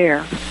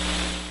unfair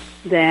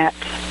that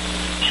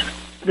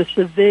the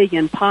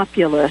civilian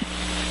populace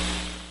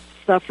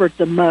suffered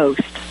the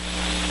most.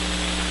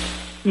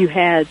 You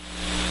had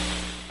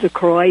the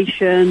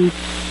Croatians,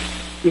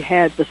 you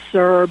had the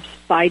Serbs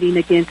fighting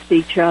against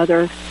each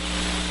other.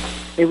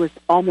 It was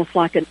almost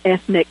like an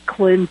ethnic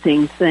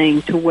cleansing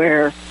thing to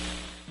where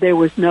there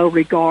was no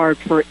regard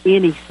for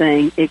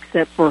anything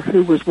except for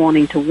who was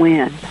wanting to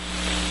win.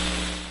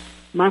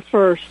 My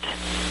first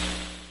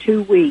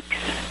 2 weeks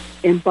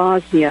in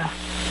Bosnia,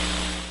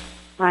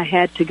 I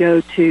had to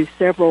go to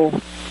several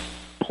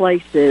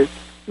places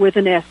with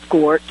an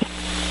escort,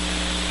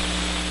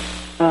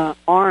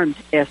 armed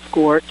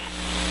escort,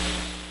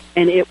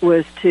 and it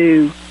was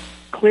to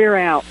clear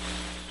out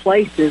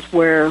places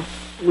where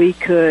we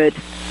could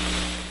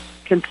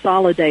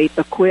consolidate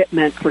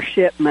equipment for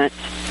shipment.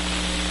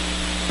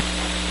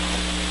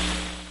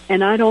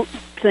 And I don't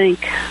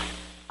think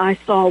I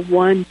saw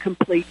one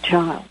complete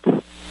child.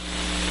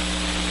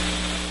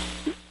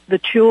 The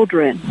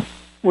children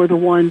were the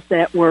ones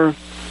that were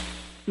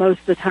most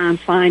of the time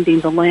finding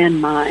the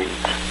landmines.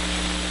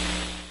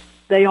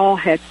 They all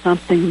had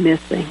something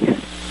missing.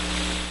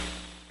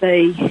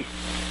 They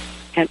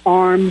had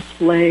arms,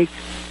 legs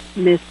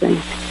missing.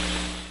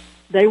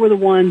 They were the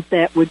ones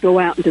that would go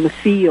out into the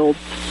fields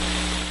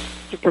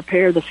to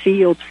prepare the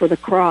fields for the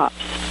crops.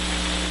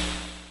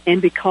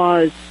 And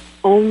because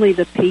only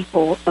the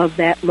people of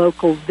that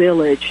local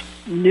village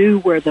knew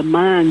where the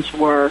mines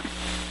were,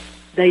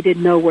 they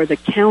didn't know where the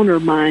counter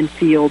mine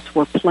fields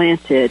were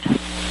planted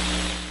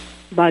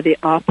by the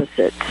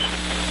opposites.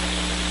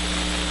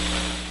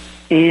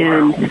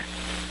 And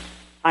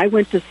I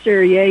went to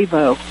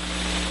Sarajevo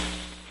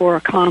for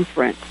a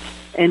conference.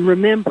 And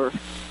remember,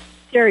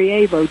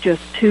 Sarajevo,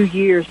 just 2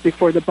 years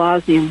before the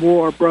Bosnian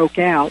War broke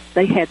out,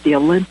 they had the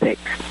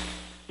Olympics.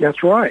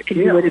 That's right.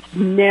 Yeah. You would have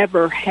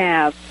never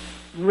have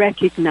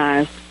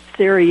recognized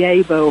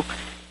Sarajevo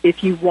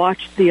if you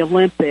watched the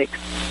Olympics.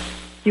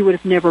 You would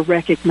have never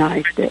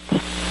recognized it.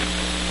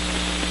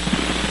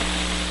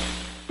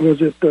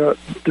 Was it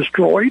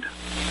destroyed?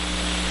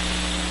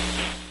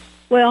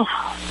 Well,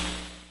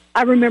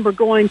 I remember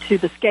going to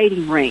the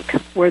skating rink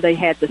where they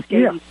had the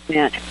skating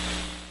event.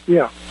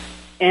 Yeah.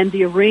 And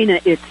the arena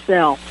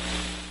itself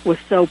was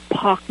so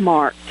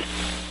pockmarked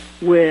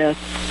with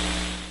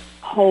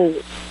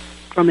holes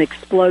from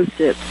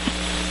explosives.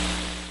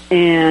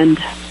 And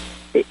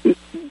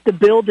the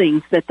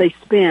buildings that they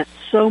spent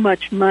so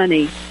much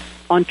money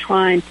on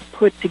trying to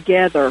put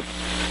together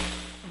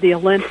the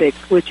Olympics,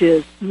 which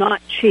is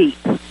not cheap,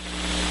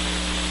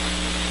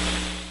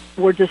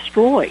 were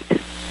destroyed.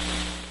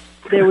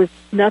 There was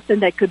nothing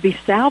that could be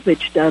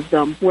salvaged of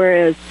them,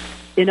 whereas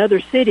in other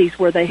cities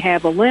where they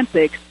have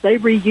Olympics, they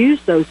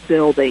reuse those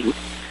buildings.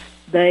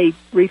 They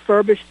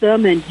refurbish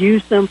them and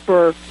use them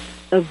for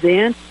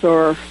events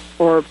or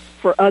for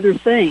other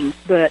things,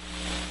 but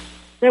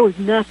there was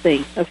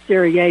nothing of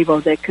Sarajevo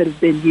that could have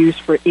been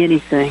used for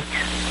anything.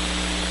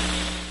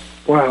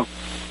 Wow.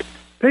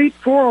 Pete,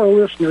 for our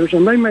listeners,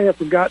 and they may have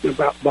forgotten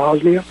about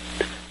Bosnia,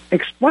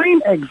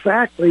 Explain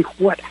exactly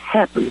what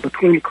happened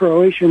between the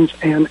Croatians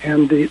and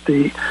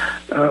the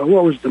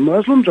what was the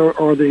Muslims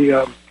or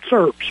the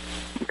Serbs.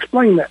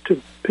 Explain that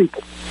to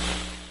people.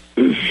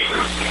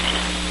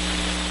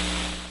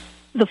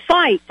 The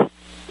fight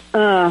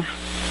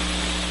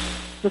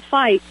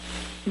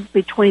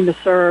between the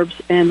Serbs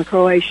and the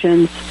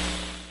Croatians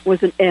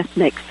was an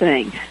ethnic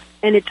thing,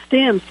 and it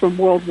stems from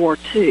World War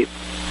II.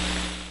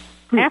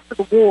 After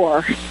the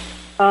war,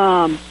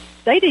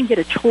 they didn't get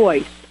a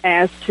choice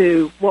as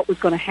to what was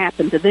going to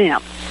happen to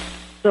them.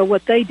 So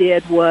what they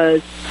did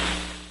was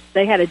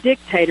they had a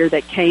dictator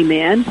that came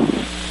in,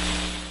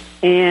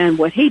 and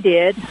what he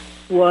did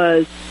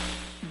was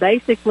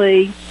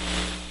basically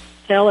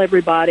tell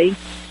everybody,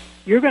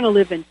 you're going to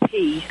live in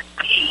peace,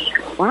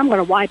 or I'm going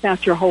to wipe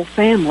out your whole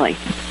family.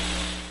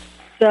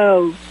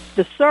 So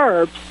the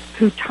Serbs,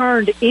 who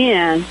turned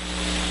in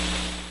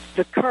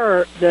the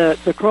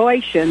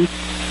Croatians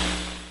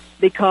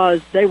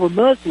because they were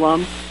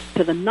Muslim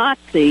to the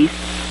Nazis,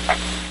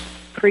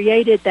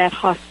 created that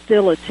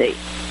hostility,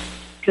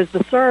 because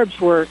the Serbs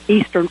were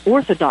Eastern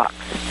Orthodox.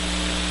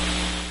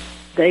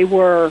 They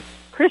were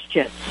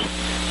Christians.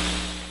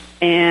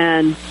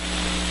 And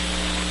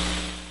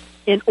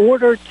in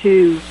order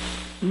to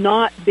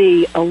not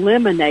be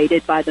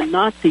eliminated by the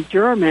Nazi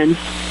Germans,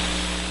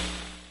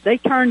 they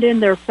turned in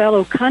their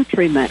fellow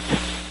countrymen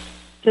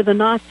to the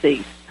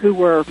Nazis, who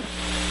were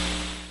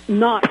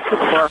not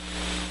for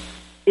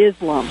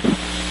Islam.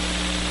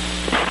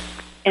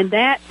 And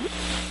that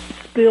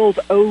spilled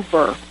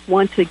over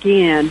once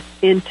again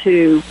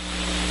into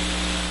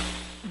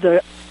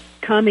the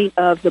coming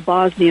of the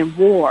Bosnian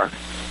War,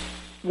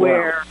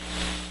 where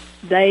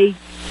they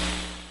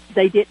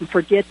didn't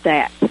forget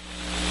that.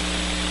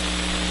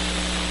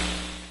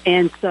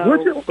 And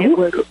so it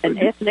was an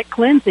ethnic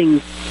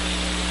cleansing.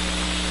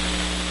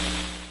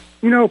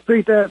 You know,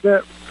 Pete,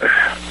 that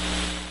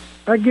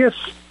I guess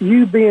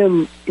you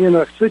being in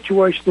a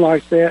situation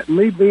like that,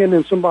 me being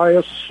in somebody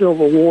else's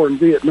civil war in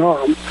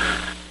Vietnam,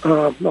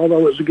 although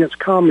it was against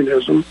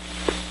communism,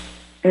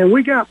 and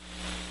we got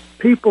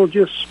people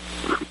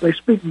they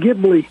speak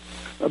glibly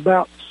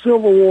about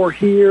civil war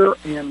here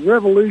and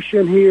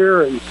revolution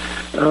here and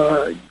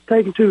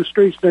taking to the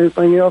streets and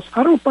everything else.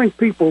 I don't think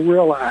people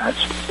realize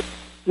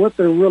what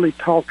they're really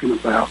talking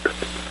about.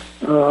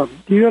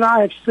 You and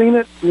I have seen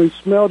it, we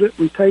smelled it,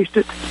 we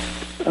tasted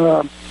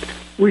it.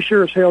 We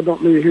sure as hell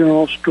don't need it here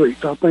on the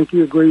streets. I think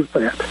you agree with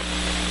that.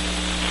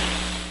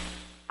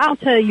 I'll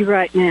tell you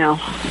right now,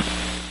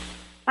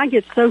 I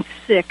get so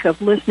sick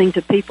of listening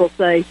to people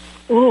say,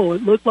 oh,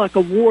 it looked like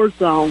a war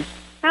zone.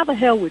 How the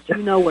hell would you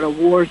know what a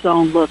war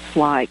zone looks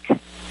like?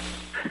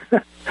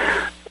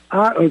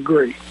 I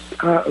agree.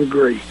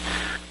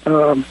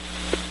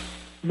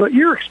 But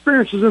your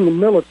experiences in the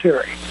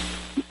military,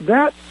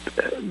 that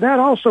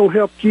also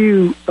helped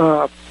you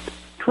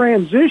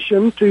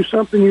transition to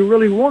something you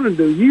really want to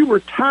do. You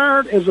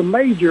retired as a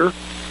major,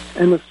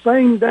 and the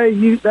same day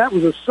you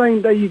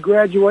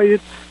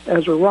graduated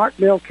as a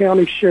Rockdale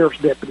County Sheriff's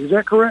Deputy. Is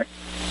that correct?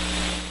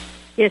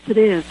 Yes, it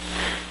is.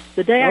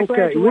 The day I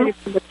graduated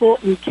from the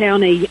Fulton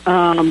County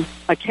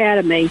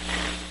Academy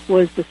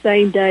was the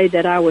same day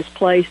that I was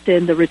placed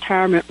in the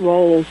retirement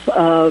roles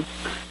of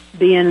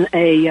being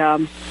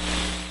a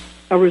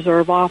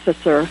reserve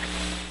officer.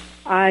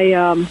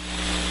 I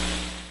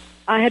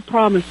had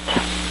promised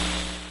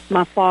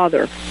my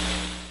father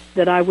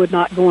that I would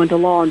not go into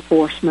law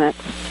enforcement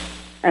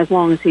as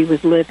long as he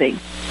was living.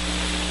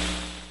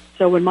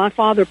 So when my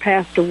father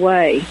passed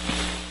away,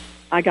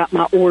 I got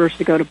my orders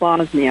to go to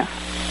Bosnia.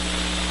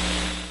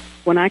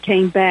 When I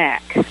came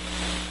back,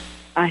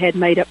 I had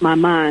made up my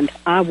mind.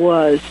 I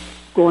was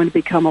going to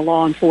become a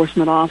law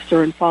enforcement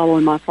officer and follow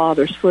in my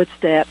father's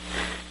footsteps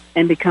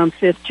and become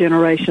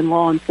fifth-generation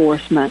law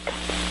enforcement.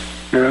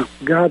 Yeah,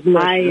 God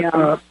bless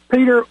you.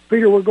 Peter,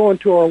 we're going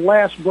to our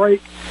last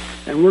break,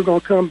 and we're going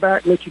to come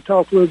back and let you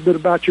talk a little bit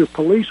about your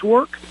police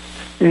work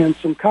and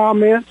some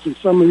comments and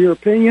some of your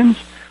opinions.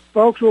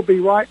 Folks, we'll be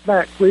right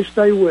back. Please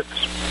stay with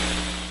us.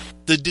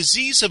 The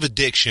disease of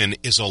addiction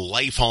is a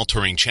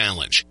life-altering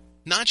challenge,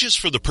 not just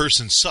for the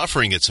person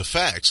suffering its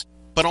effects,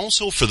 but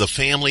also for the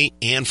family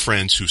and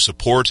friends who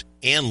support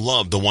and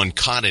love the one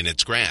caught in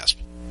its grasp.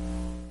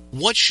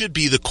 What should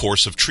be the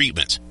course of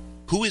treatment?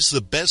 Who is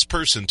the best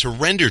person to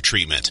render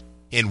treatment?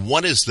 And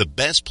what is the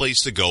best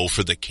place to go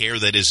for the care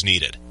that is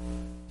needed?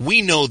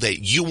 We know that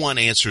you want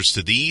answers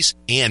to these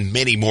and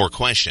many more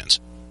questions.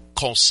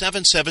 Call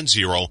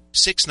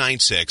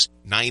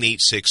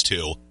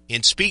 770-696-9862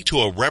 and speak to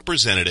a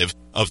representative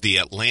of the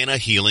Atlanta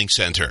Healing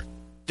Center.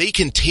 They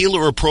can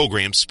tailor a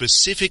program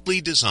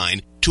specifically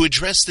designed to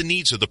address the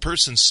needs of the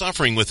person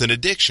suffering with an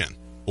addiction,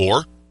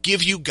 or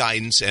give you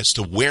guidance as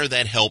to where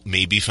that help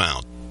may be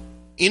found.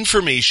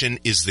 Information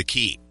is the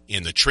key,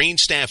 and the trained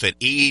staff at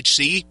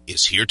AHC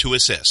is here to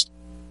assist.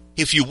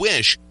 If you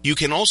wish, you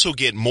can also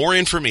get more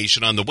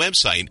information on the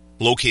website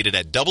located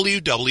at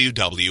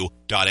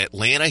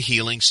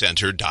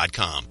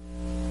www.atlantahealingcenter.com.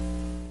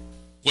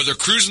 Whether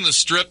cruising the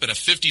strip in a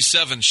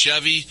 57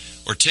 Chevy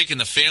or taking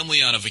the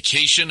family on a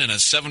vacation in a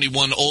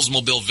 71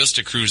 Oldsmobile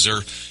Vista Cruiser,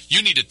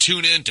 you need to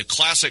tune in to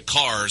Classic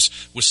Cars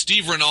with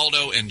Steve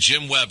Ronaldo and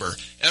Jim Weber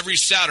every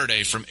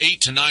Saturday from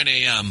 8 to 9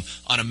 a.m.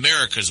 on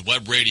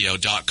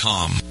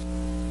americaswebradio.com.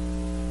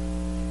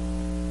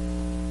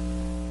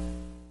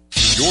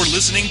 You're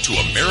listening to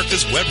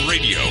America's Web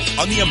Radio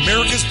on the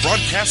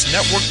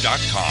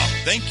americasbroadcastnetwork.com.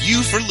 Thank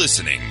you for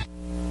listening.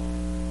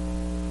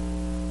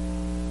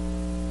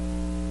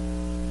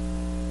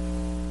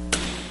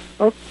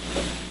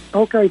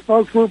 Okay,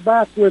 folks, we're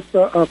back with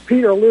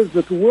Peter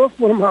Elizabeth Wolfe,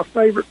 one of my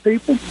favorite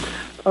people.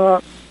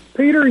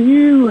 Peter,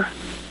 you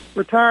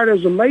retired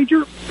as a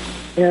major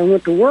and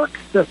went to work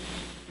that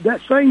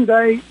same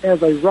day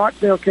as a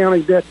Rockdale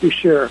County deputy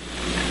sheriff.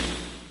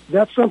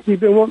 That's something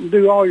you've been wanting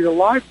to do all your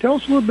life. Tell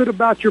us a little bit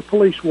about your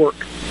police work.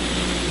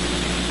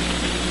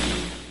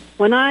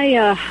 When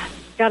I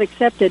got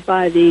accepted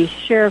by the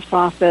sheriff's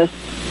office,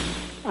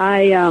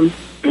 I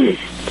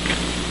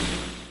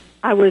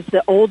was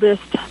the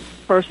oldest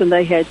person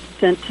they had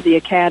sent to the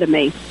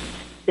academy,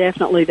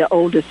 definitely the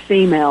oldest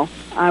female.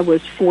 I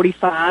was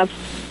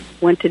 45,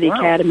 went to the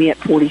academy at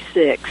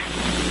 46.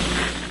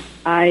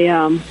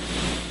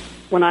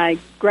 When I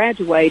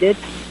graduated,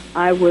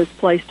 I was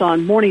placed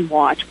on morning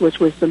watch, which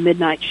was the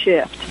midnight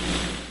shift.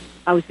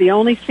 I was the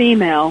only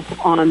female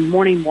on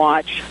morning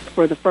watch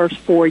for the first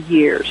 4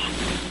 years.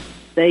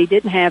 They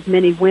didn't have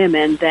many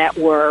women that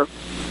were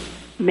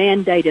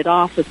mandated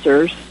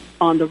officers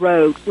on the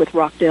road with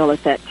Rockdale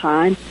at that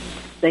time.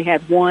 They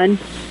had one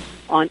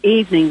on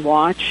evening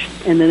watch,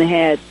 and then they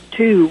had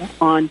two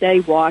on day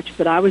watch,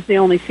 but I was the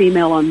only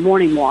female on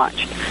morning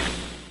watch.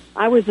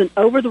 I was an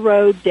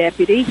over-the-road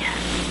deputy.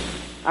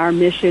 Our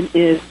mission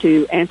is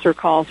to answer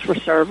calls for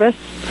service,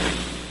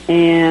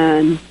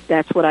 and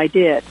that's what I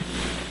did.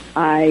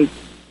 I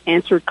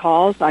answered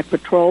calls. I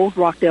patrolled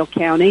Rockdale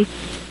County,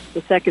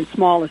 the second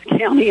smallest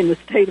county in the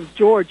state of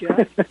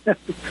Georgia.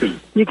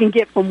 You can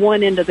get from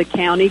one end of the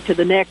county to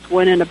the next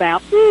one in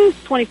about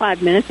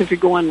 25 minutes if you're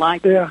going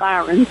like the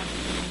sirens.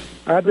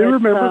 I do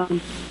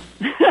remember.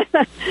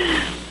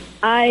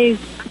 I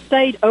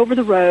stayed over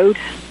the road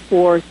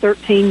for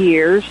 13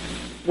 years,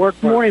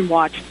 worked morning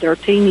watch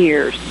 13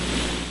 years.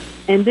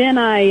 And then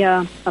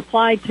I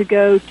applied to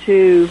go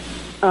to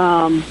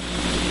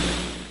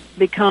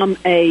become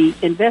a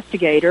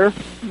investigator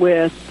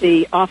with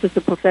the Office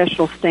of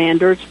Professional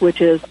Standards,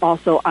 which is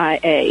also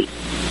IA.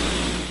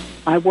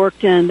 I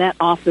worked in that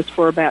office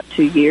for about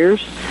 2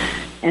 years,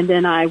 and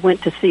then I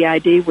went to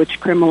CID, which is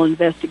criminal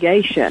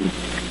investigation.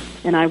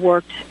 And I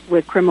worked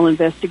with criminal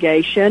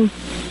investigation,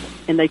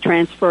 and they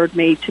transferred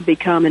me to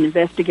become an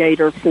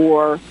investigator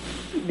for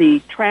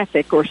the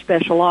traffic or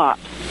special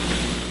ops.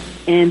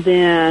 And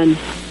then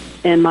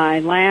in my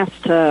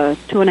last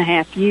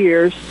 2.5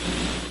 years,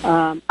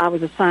 I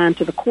was assigned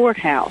to the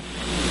courthouse.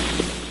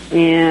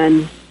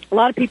 And a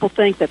lot of people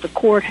think that the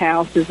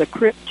courthouse is a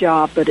crypt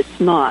job, but it's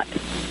not,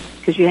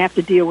 because you have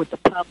to deal with the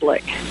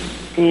public.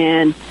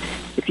 And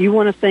if you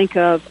want to think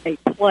of a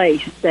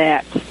place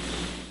that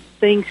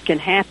things can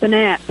happen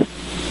at,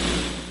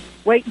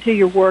 wait until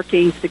you're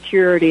working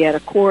security at a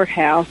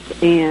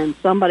courthouse and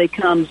somebody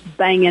comes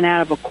banging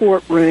out of a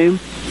courtroom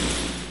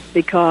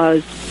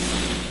because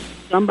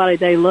somebody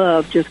they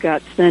love just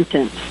got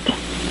sentenced.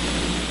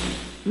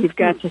 You've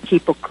got to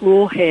keep a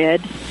cool head,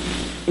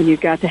 and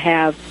you've got to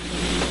have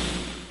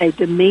a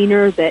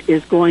demeanor that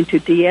is going to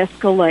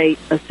de-escalate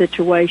a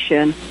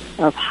situation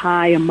of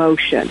high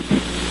emotion.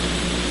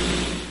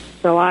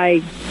 So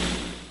I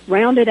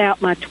rounded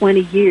out my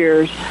 20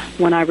 years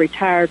when I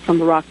retired from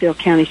the Rockdale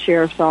County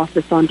Sheriff's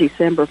Office on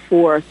December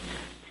 4th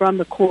from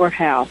the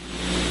courthouse.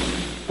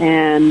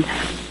 And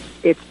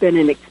it's been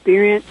an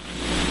experience,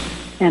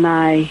 and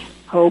I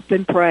hope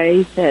and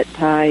pray that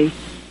I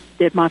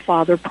did my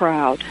father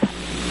proud.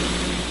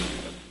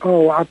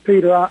 Oh,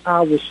 Peter,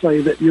 I will say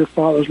that your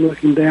father's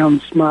looking down,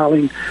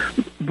 smiling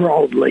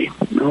broadly,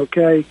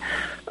 okay?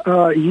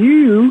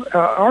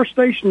 Our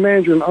station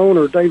manager and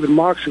owner, David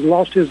Moxley,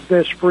 lost his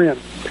best friend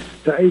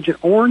to Agent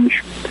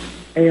Orange,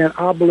 and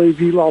I believe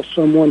you lost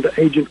someone to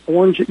Agent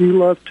Orange that you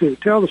love, too.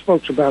 Tell the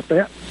folks about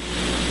that.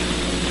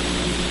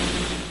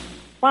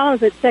 While I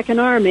was at Second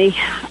Army,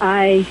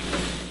 I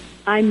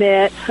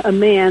met a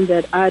man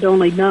that I'd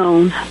only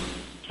known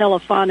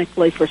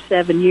telephonically for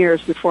 7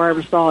 years before I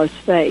ever saw his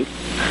face.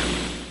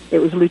 It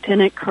was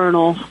Lieutenant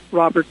Colonel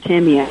Robert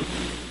Timian.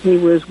 He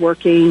was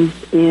working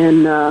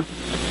in the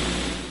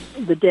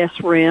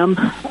desk rim,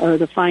 or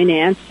the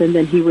finance, and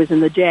then he was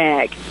in the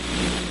JAG.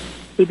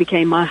 He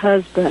became my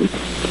husband.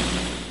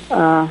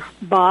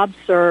 Bob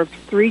served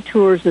 3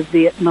 tours of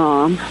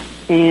Vietnam,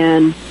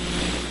 and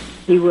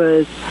he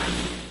was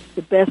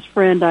the best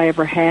friend I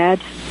ever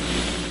had.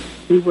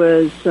 He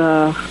was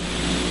the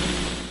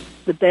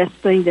best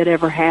thing that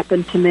ever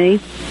happened to me.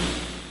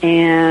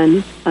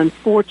 And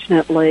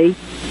unfortunately,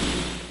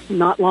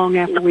 not long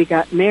after we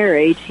got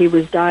married, he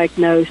was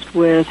diagnosed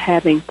with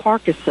having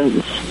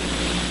Parkinson's.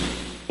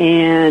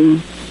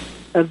 And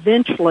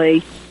eventually,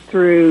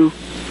 through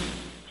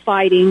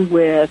fighting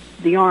with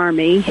the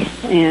Army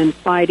and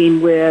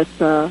fighting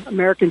with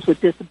Americans with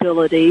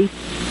disabilities,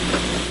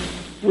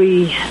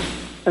 we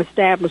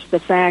established the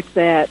fact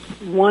that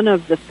one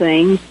of the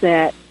things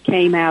that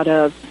came out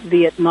of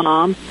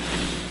Vietnam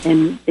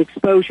and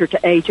exposure to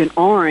Agent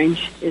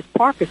Orange is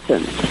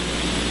Parkinson's.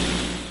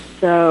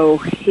 So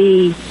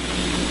he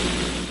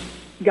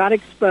got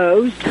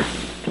exposed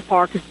to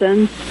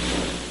Parkinson's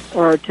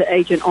or to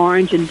Agent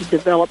Orange and to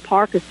develop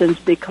Parkinson's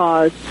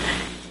because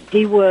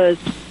he was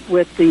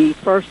with the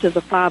 1st of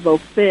the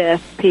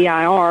 505th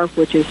PIR,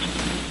 which is,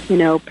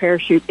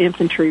 Parachute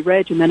Infantry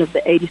Regiment of the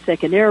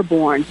 82nd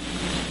Airborne.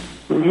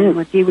 Mm-hmm. And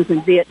when he was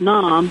in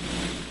Vietnam,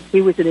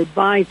 he was an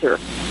advisor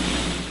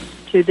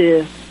to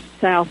the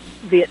South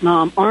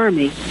Vietnam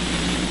Army,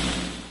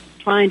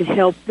 trying to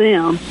help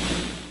them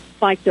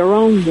fight their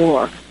own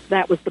war.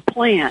 That was the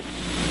plan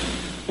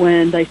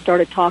when they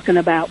started talking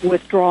about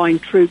withdrawing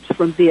troops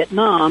from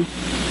Vietnam.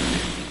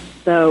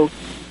 So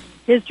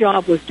his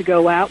job was to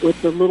go out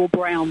with the little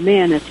brown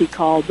men, as he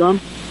called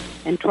them,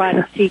 and try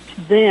to teach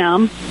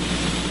them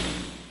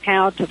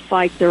how to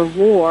fight their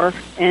war.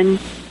 And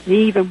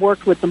he even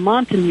worked with the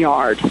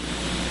Montagnard.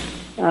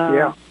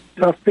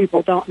 Tough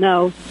people. Don't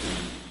know.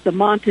 The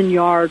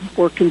Montagnard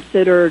were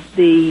considered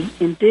the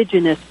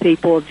indigenous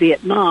people of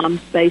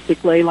Vietnam,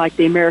 basically, like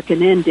the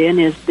American Indian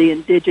is the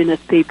indigenous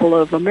people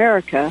of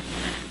America.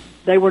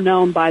 They were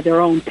known by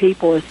their own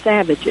people as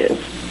savages.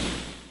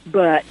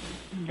 But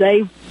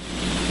they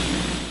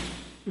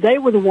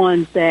were the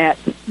ones that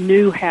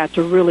knew how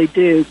to really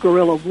do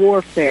guerrilla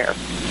warfare.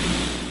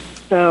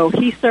 So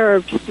he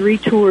served 3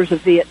 tours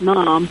of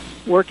Vietnam,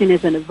 working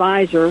as an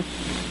advisor,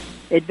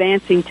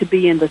 advancing to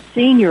being the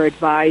senior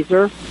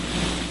advisor,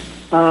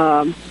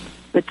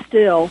 but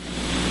still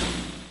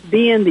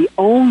being the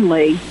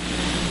only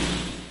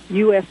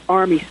U.S.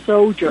 Army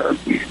soldier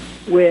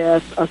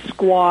with a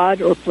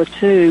squad or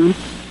platoon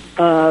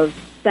of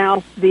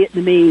South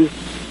Vietnamese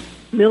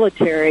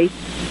military.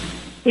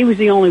 He was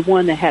the only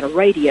one that had a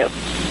radio.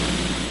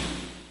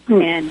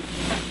 And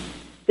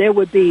there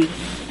would be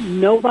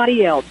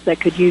nobody else that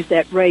could use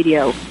that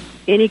radio.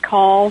 Any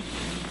call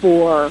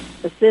for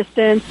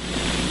assistance,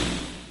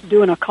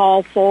 doing a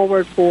call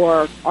forward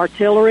for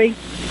artillery,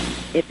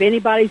 if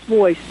anybody's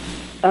voice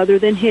other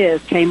than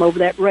his came over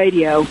that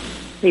radio,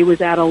 he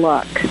was out of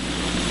luck.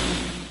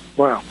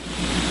 Wow.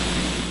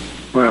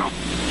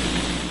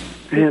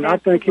 And I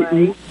think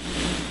he...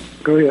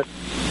 Go ahead.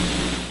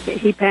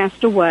 He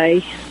passed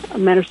away. A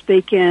matter of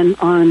speaking,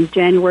 on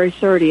January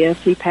 30th,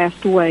 he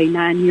passed away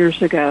 9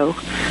 years ago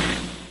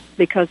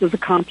because of the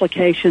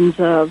complications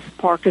of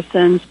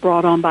Parkinson's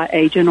brought on by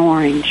Agent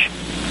Orange.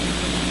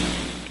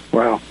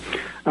 Wow.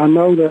 I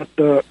know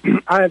that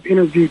I have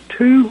interviewed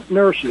 2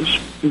 nurses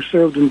who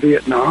served in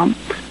Vietnam.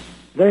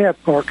 They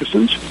have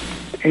Parkinson's,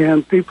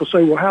 and people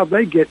say, well, how'd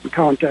they get in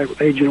contact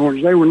with Agent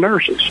Orange? They were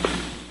nurses.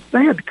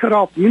 They had to cut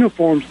off the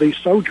uniforms of these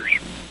soldiers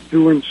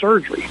who were in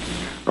surgery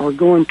or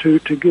going to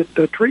get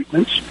the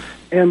treatments,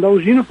 and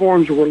those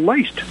uniforms were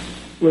laced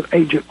with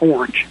Agent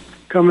Orange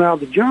coming out of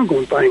the jungle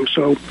and things.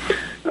 So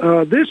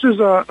this is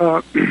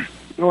as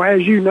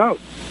you know,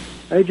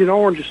 Agent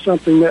Orange is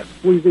something that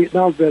we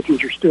Vietnam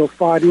veterans are still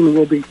fighting, and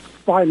we'll be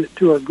fighting it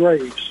to our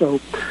graves. So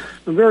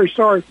I'm very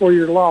sorry for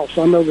your loss.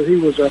 I know that he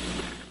was a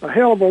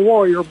hell of a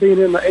warrior being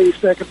in the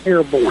 82nd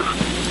Airborne.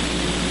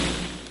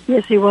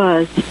 Yes, he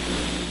was.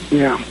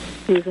 Yeah.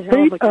 He was a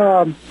hell of a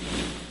guy.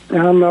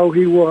 I know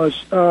he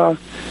was.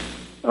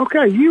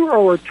 Okay, you are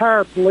a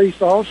retired police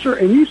officer,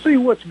 and you see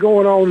what's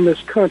going on in this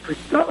country.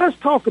 Let's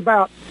talk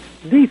about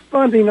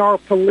defunding our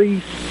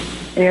police,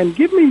 and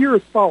give me your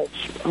thoughts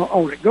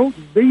on it. Go,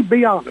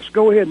 be honest.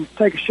 Go ahead and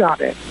take a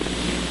shot at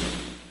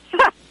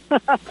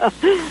it.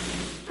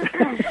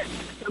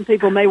 Some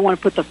people may want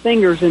to put the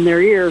fingers in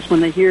their ears when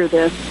they hear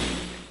this.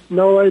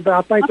 No, I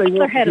think they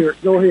want to hear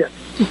it. Go ahead.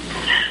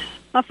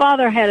 My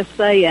father had a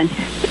saying,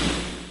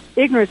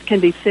 ignorance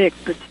can be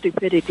fixed, but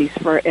stupidity's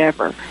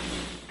forever.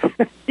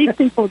 These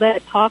people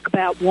that talk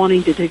about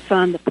wanting to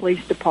defund the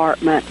police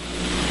department,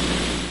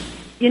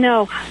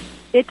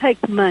 it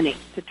takes money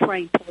to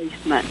train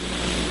policemen.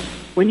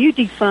 When you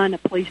defund a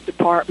police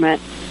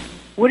department,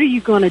 what are you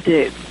going to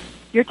do?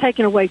 You're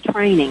taking away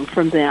training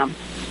from them.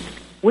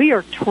 We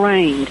are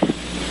trained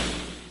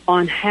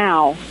on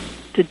how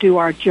to do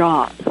our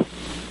job,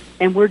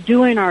 and we're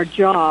doing our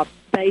job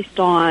based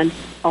on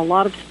a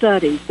lot of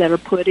studies that are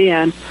put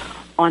in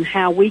on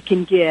how we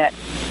can get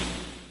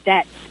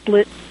that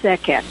split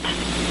second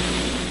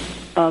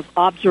of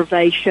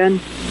observation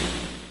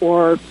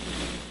or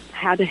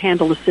how to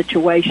handle a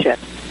situation.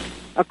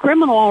 A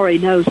criminal already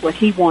knows what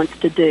he wants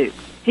to do.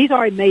 He's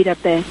already made up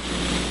that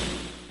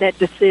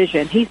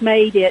decision. He's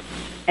made it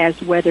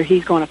as whether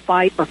he's going to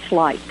fight or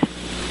flight.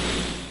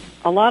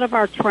 A lot of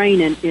our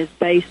training is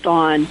based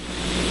on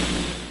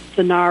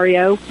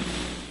scenario,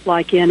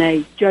 like in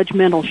a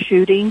judgmental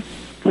shooting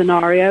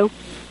scenario,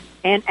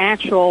 and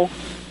actual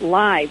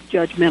live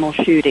judgmental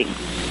shooting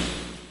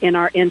in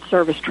our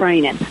in-service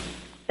training.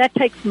 That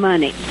takes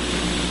money.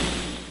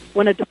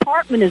 When a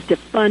department is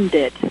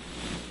defunded,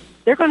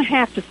 they're going to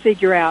have to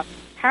figure out,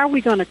 how are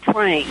we going to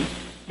train?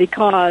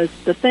 Because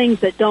the things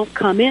that don't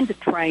come into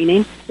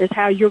training is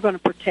how you're going to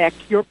protect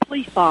your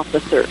police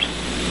officers.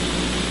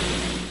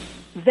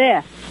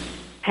 Vests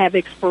have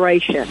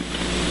expiration.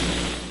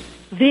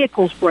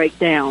 Vehicles break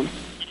down.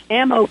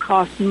 Ammo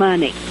costs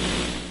money.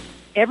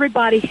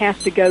 Everybody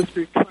has to go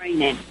through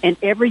training, and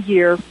every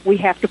year we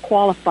have to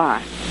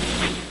qualify.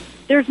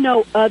 There's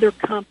no other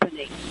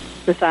company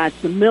besides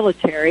the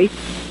military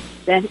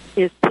that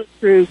is put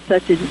through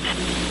such an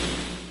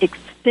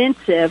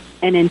extensive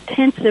and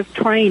intensive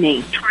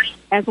training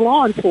as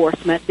law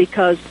enforcement,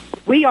 because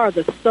we are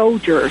the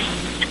soldiers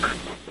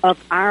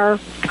of our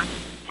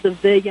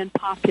civilian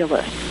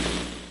populace.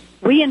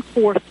 We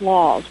enforce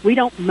laws. We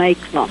don't make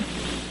them.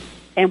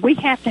 And we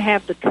have to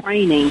have the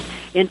training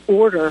in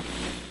order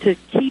to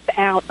keep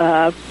out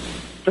of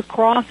the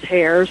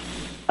crosshairs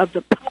of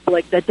the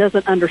public that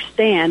doesn't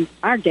understand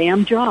our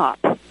damn job.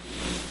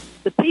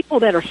 The people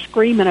that are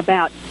screaming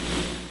about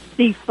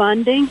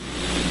defunding,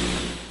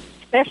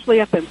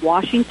 especially up in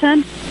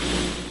Washington,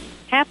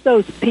 half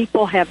those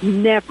people have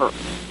never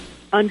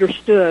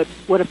understood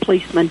what a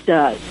policeman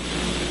does.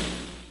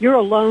 You're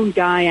a lone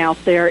guy out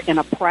there in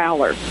a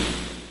prowler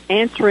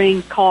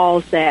answering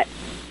calls that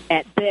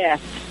at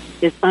best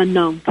is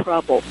unknown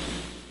trouble.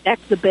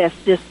 That's the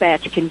best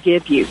dispatch can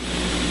give you.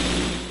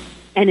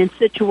 And in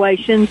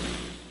situations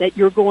that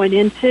you're going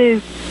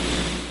into,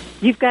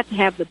 you've got to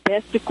have the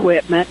best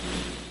equipment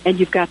and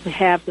you've got to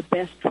have the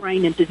best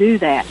training to do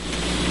that.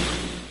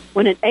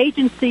 When an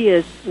agency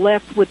is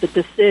left with the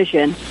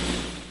decision,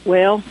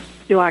 well,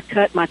 do I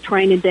cut my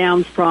training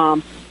down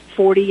from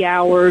 40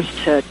 hours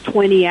to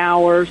 20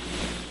 hours?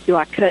 Do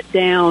I cut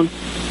down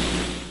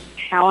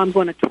how I'm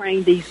going to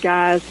train these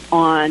guys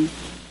on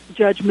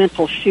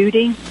judgmental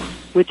shooting,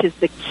 which is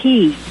the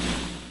key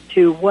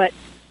to what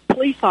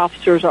police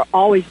officers are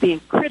always being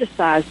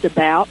criticized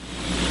about?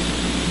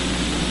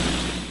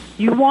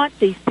 You want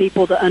these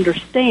people to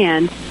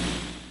understand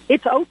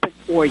it's open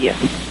for you.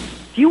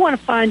 If you want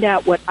to find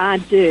out what I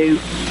do,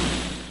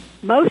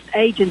 most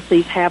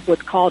agencies have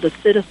what's called a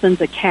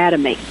Citizens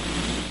Academy.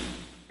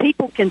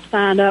 People can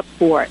sign up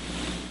for it.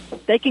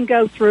 They can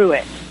go through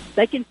it.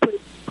 They can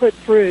put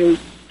through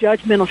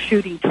judgmental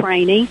shooting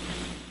training.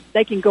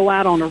 They can go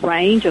out on a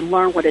range and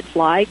learn what it's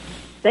like.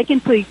 They can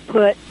be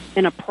put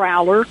in a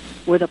prowler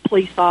with a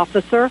police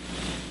officer,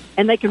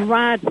 and they can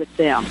ride with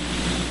them.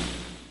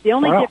 The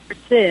only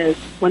difference is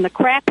when the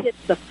crap hits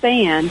the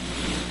fan,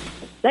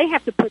 they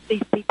have to put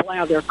these people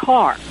out of their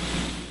car.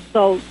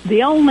 So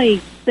the only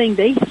thing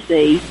they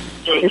see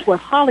is what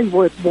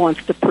Hollywood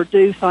wants to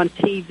produce on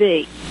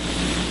TV.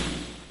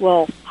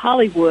 Well,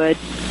 Hollywood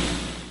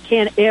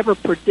can't ever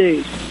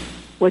produce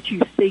what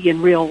you see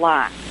in real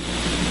life.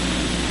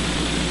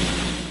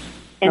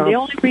 And the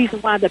only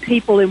reason why the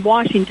people in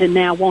Washington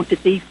now want to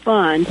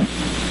defund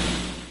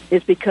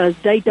is because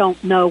they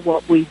don't know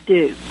what we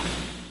do.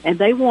 And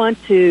they want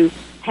to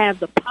have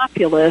the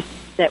populace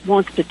that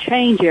wants to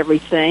change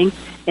everything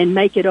and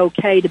make it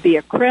okay to be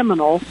a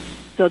criminal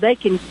so they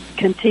can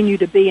continue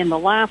to be in the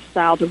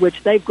lifestyle to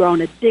which they've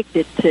grown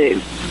addicted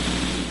to.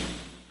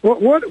 I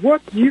want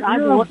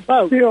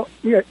both.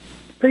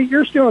 Pete,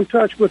 you're still in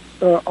touch with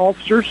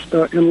officers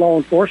in law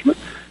enforcement.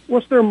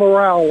 What's their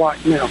morale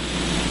like now?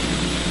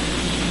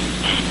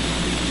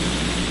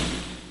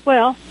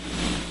 Well,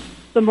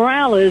 the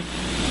morale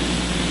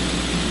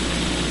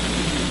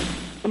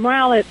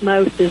at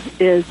most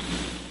is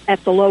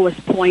at the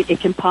lowest point it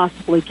can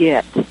possibly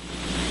get.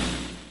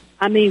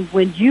 I mean,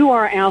 when you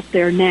are out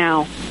there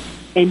now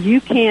and you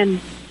can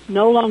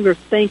no longer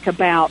think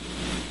about,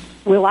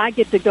 will I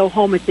get to go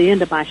home at the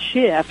end of my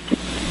shift?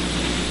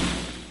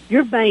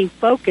 Your main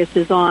focus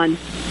is on,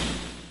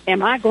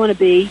 am I going to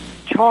be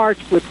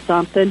charged with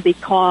something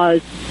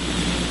because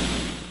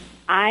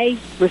I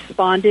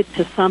responded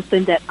to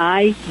something that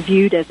I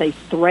viewed as a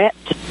threat,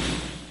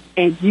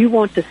 and you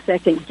want to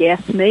second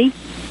guess me?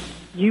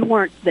 You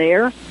weren't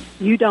there.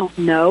 You don't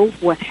know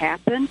what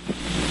happened.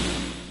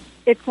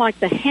 It's like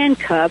the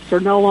handcuffs are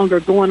no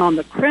longer going on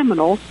the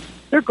criminal.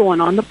 They're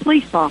going on the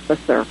police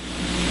officer.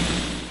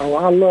 Oh,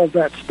 I love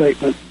that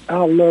statement.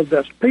 I love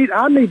that. Pete,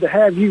 I need to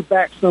have you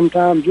back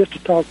sometime just to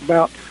talk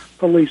about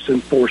police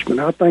enforcement.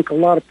 I think a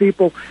lot of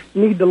people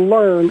need to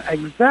learn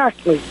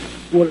exactly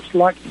what it's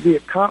like to be a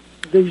cop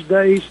these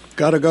days.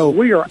 Gotta go.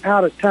 We are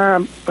out of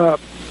time.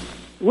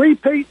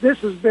 Pete, this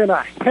has been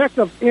a heck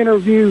of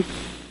interview.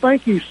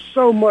 Thank you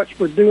so much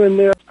for doing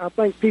this. I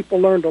think people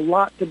learned a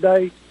lot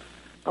today.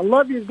 I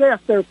love you to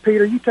death there,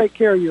 Peter. You take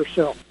care of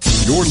yourself.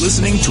 You're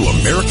listening to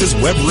America's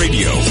Web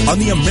Radio on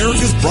the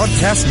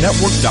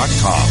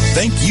AmericasBroadcastNetwork.com.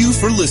 Thank you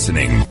for listening.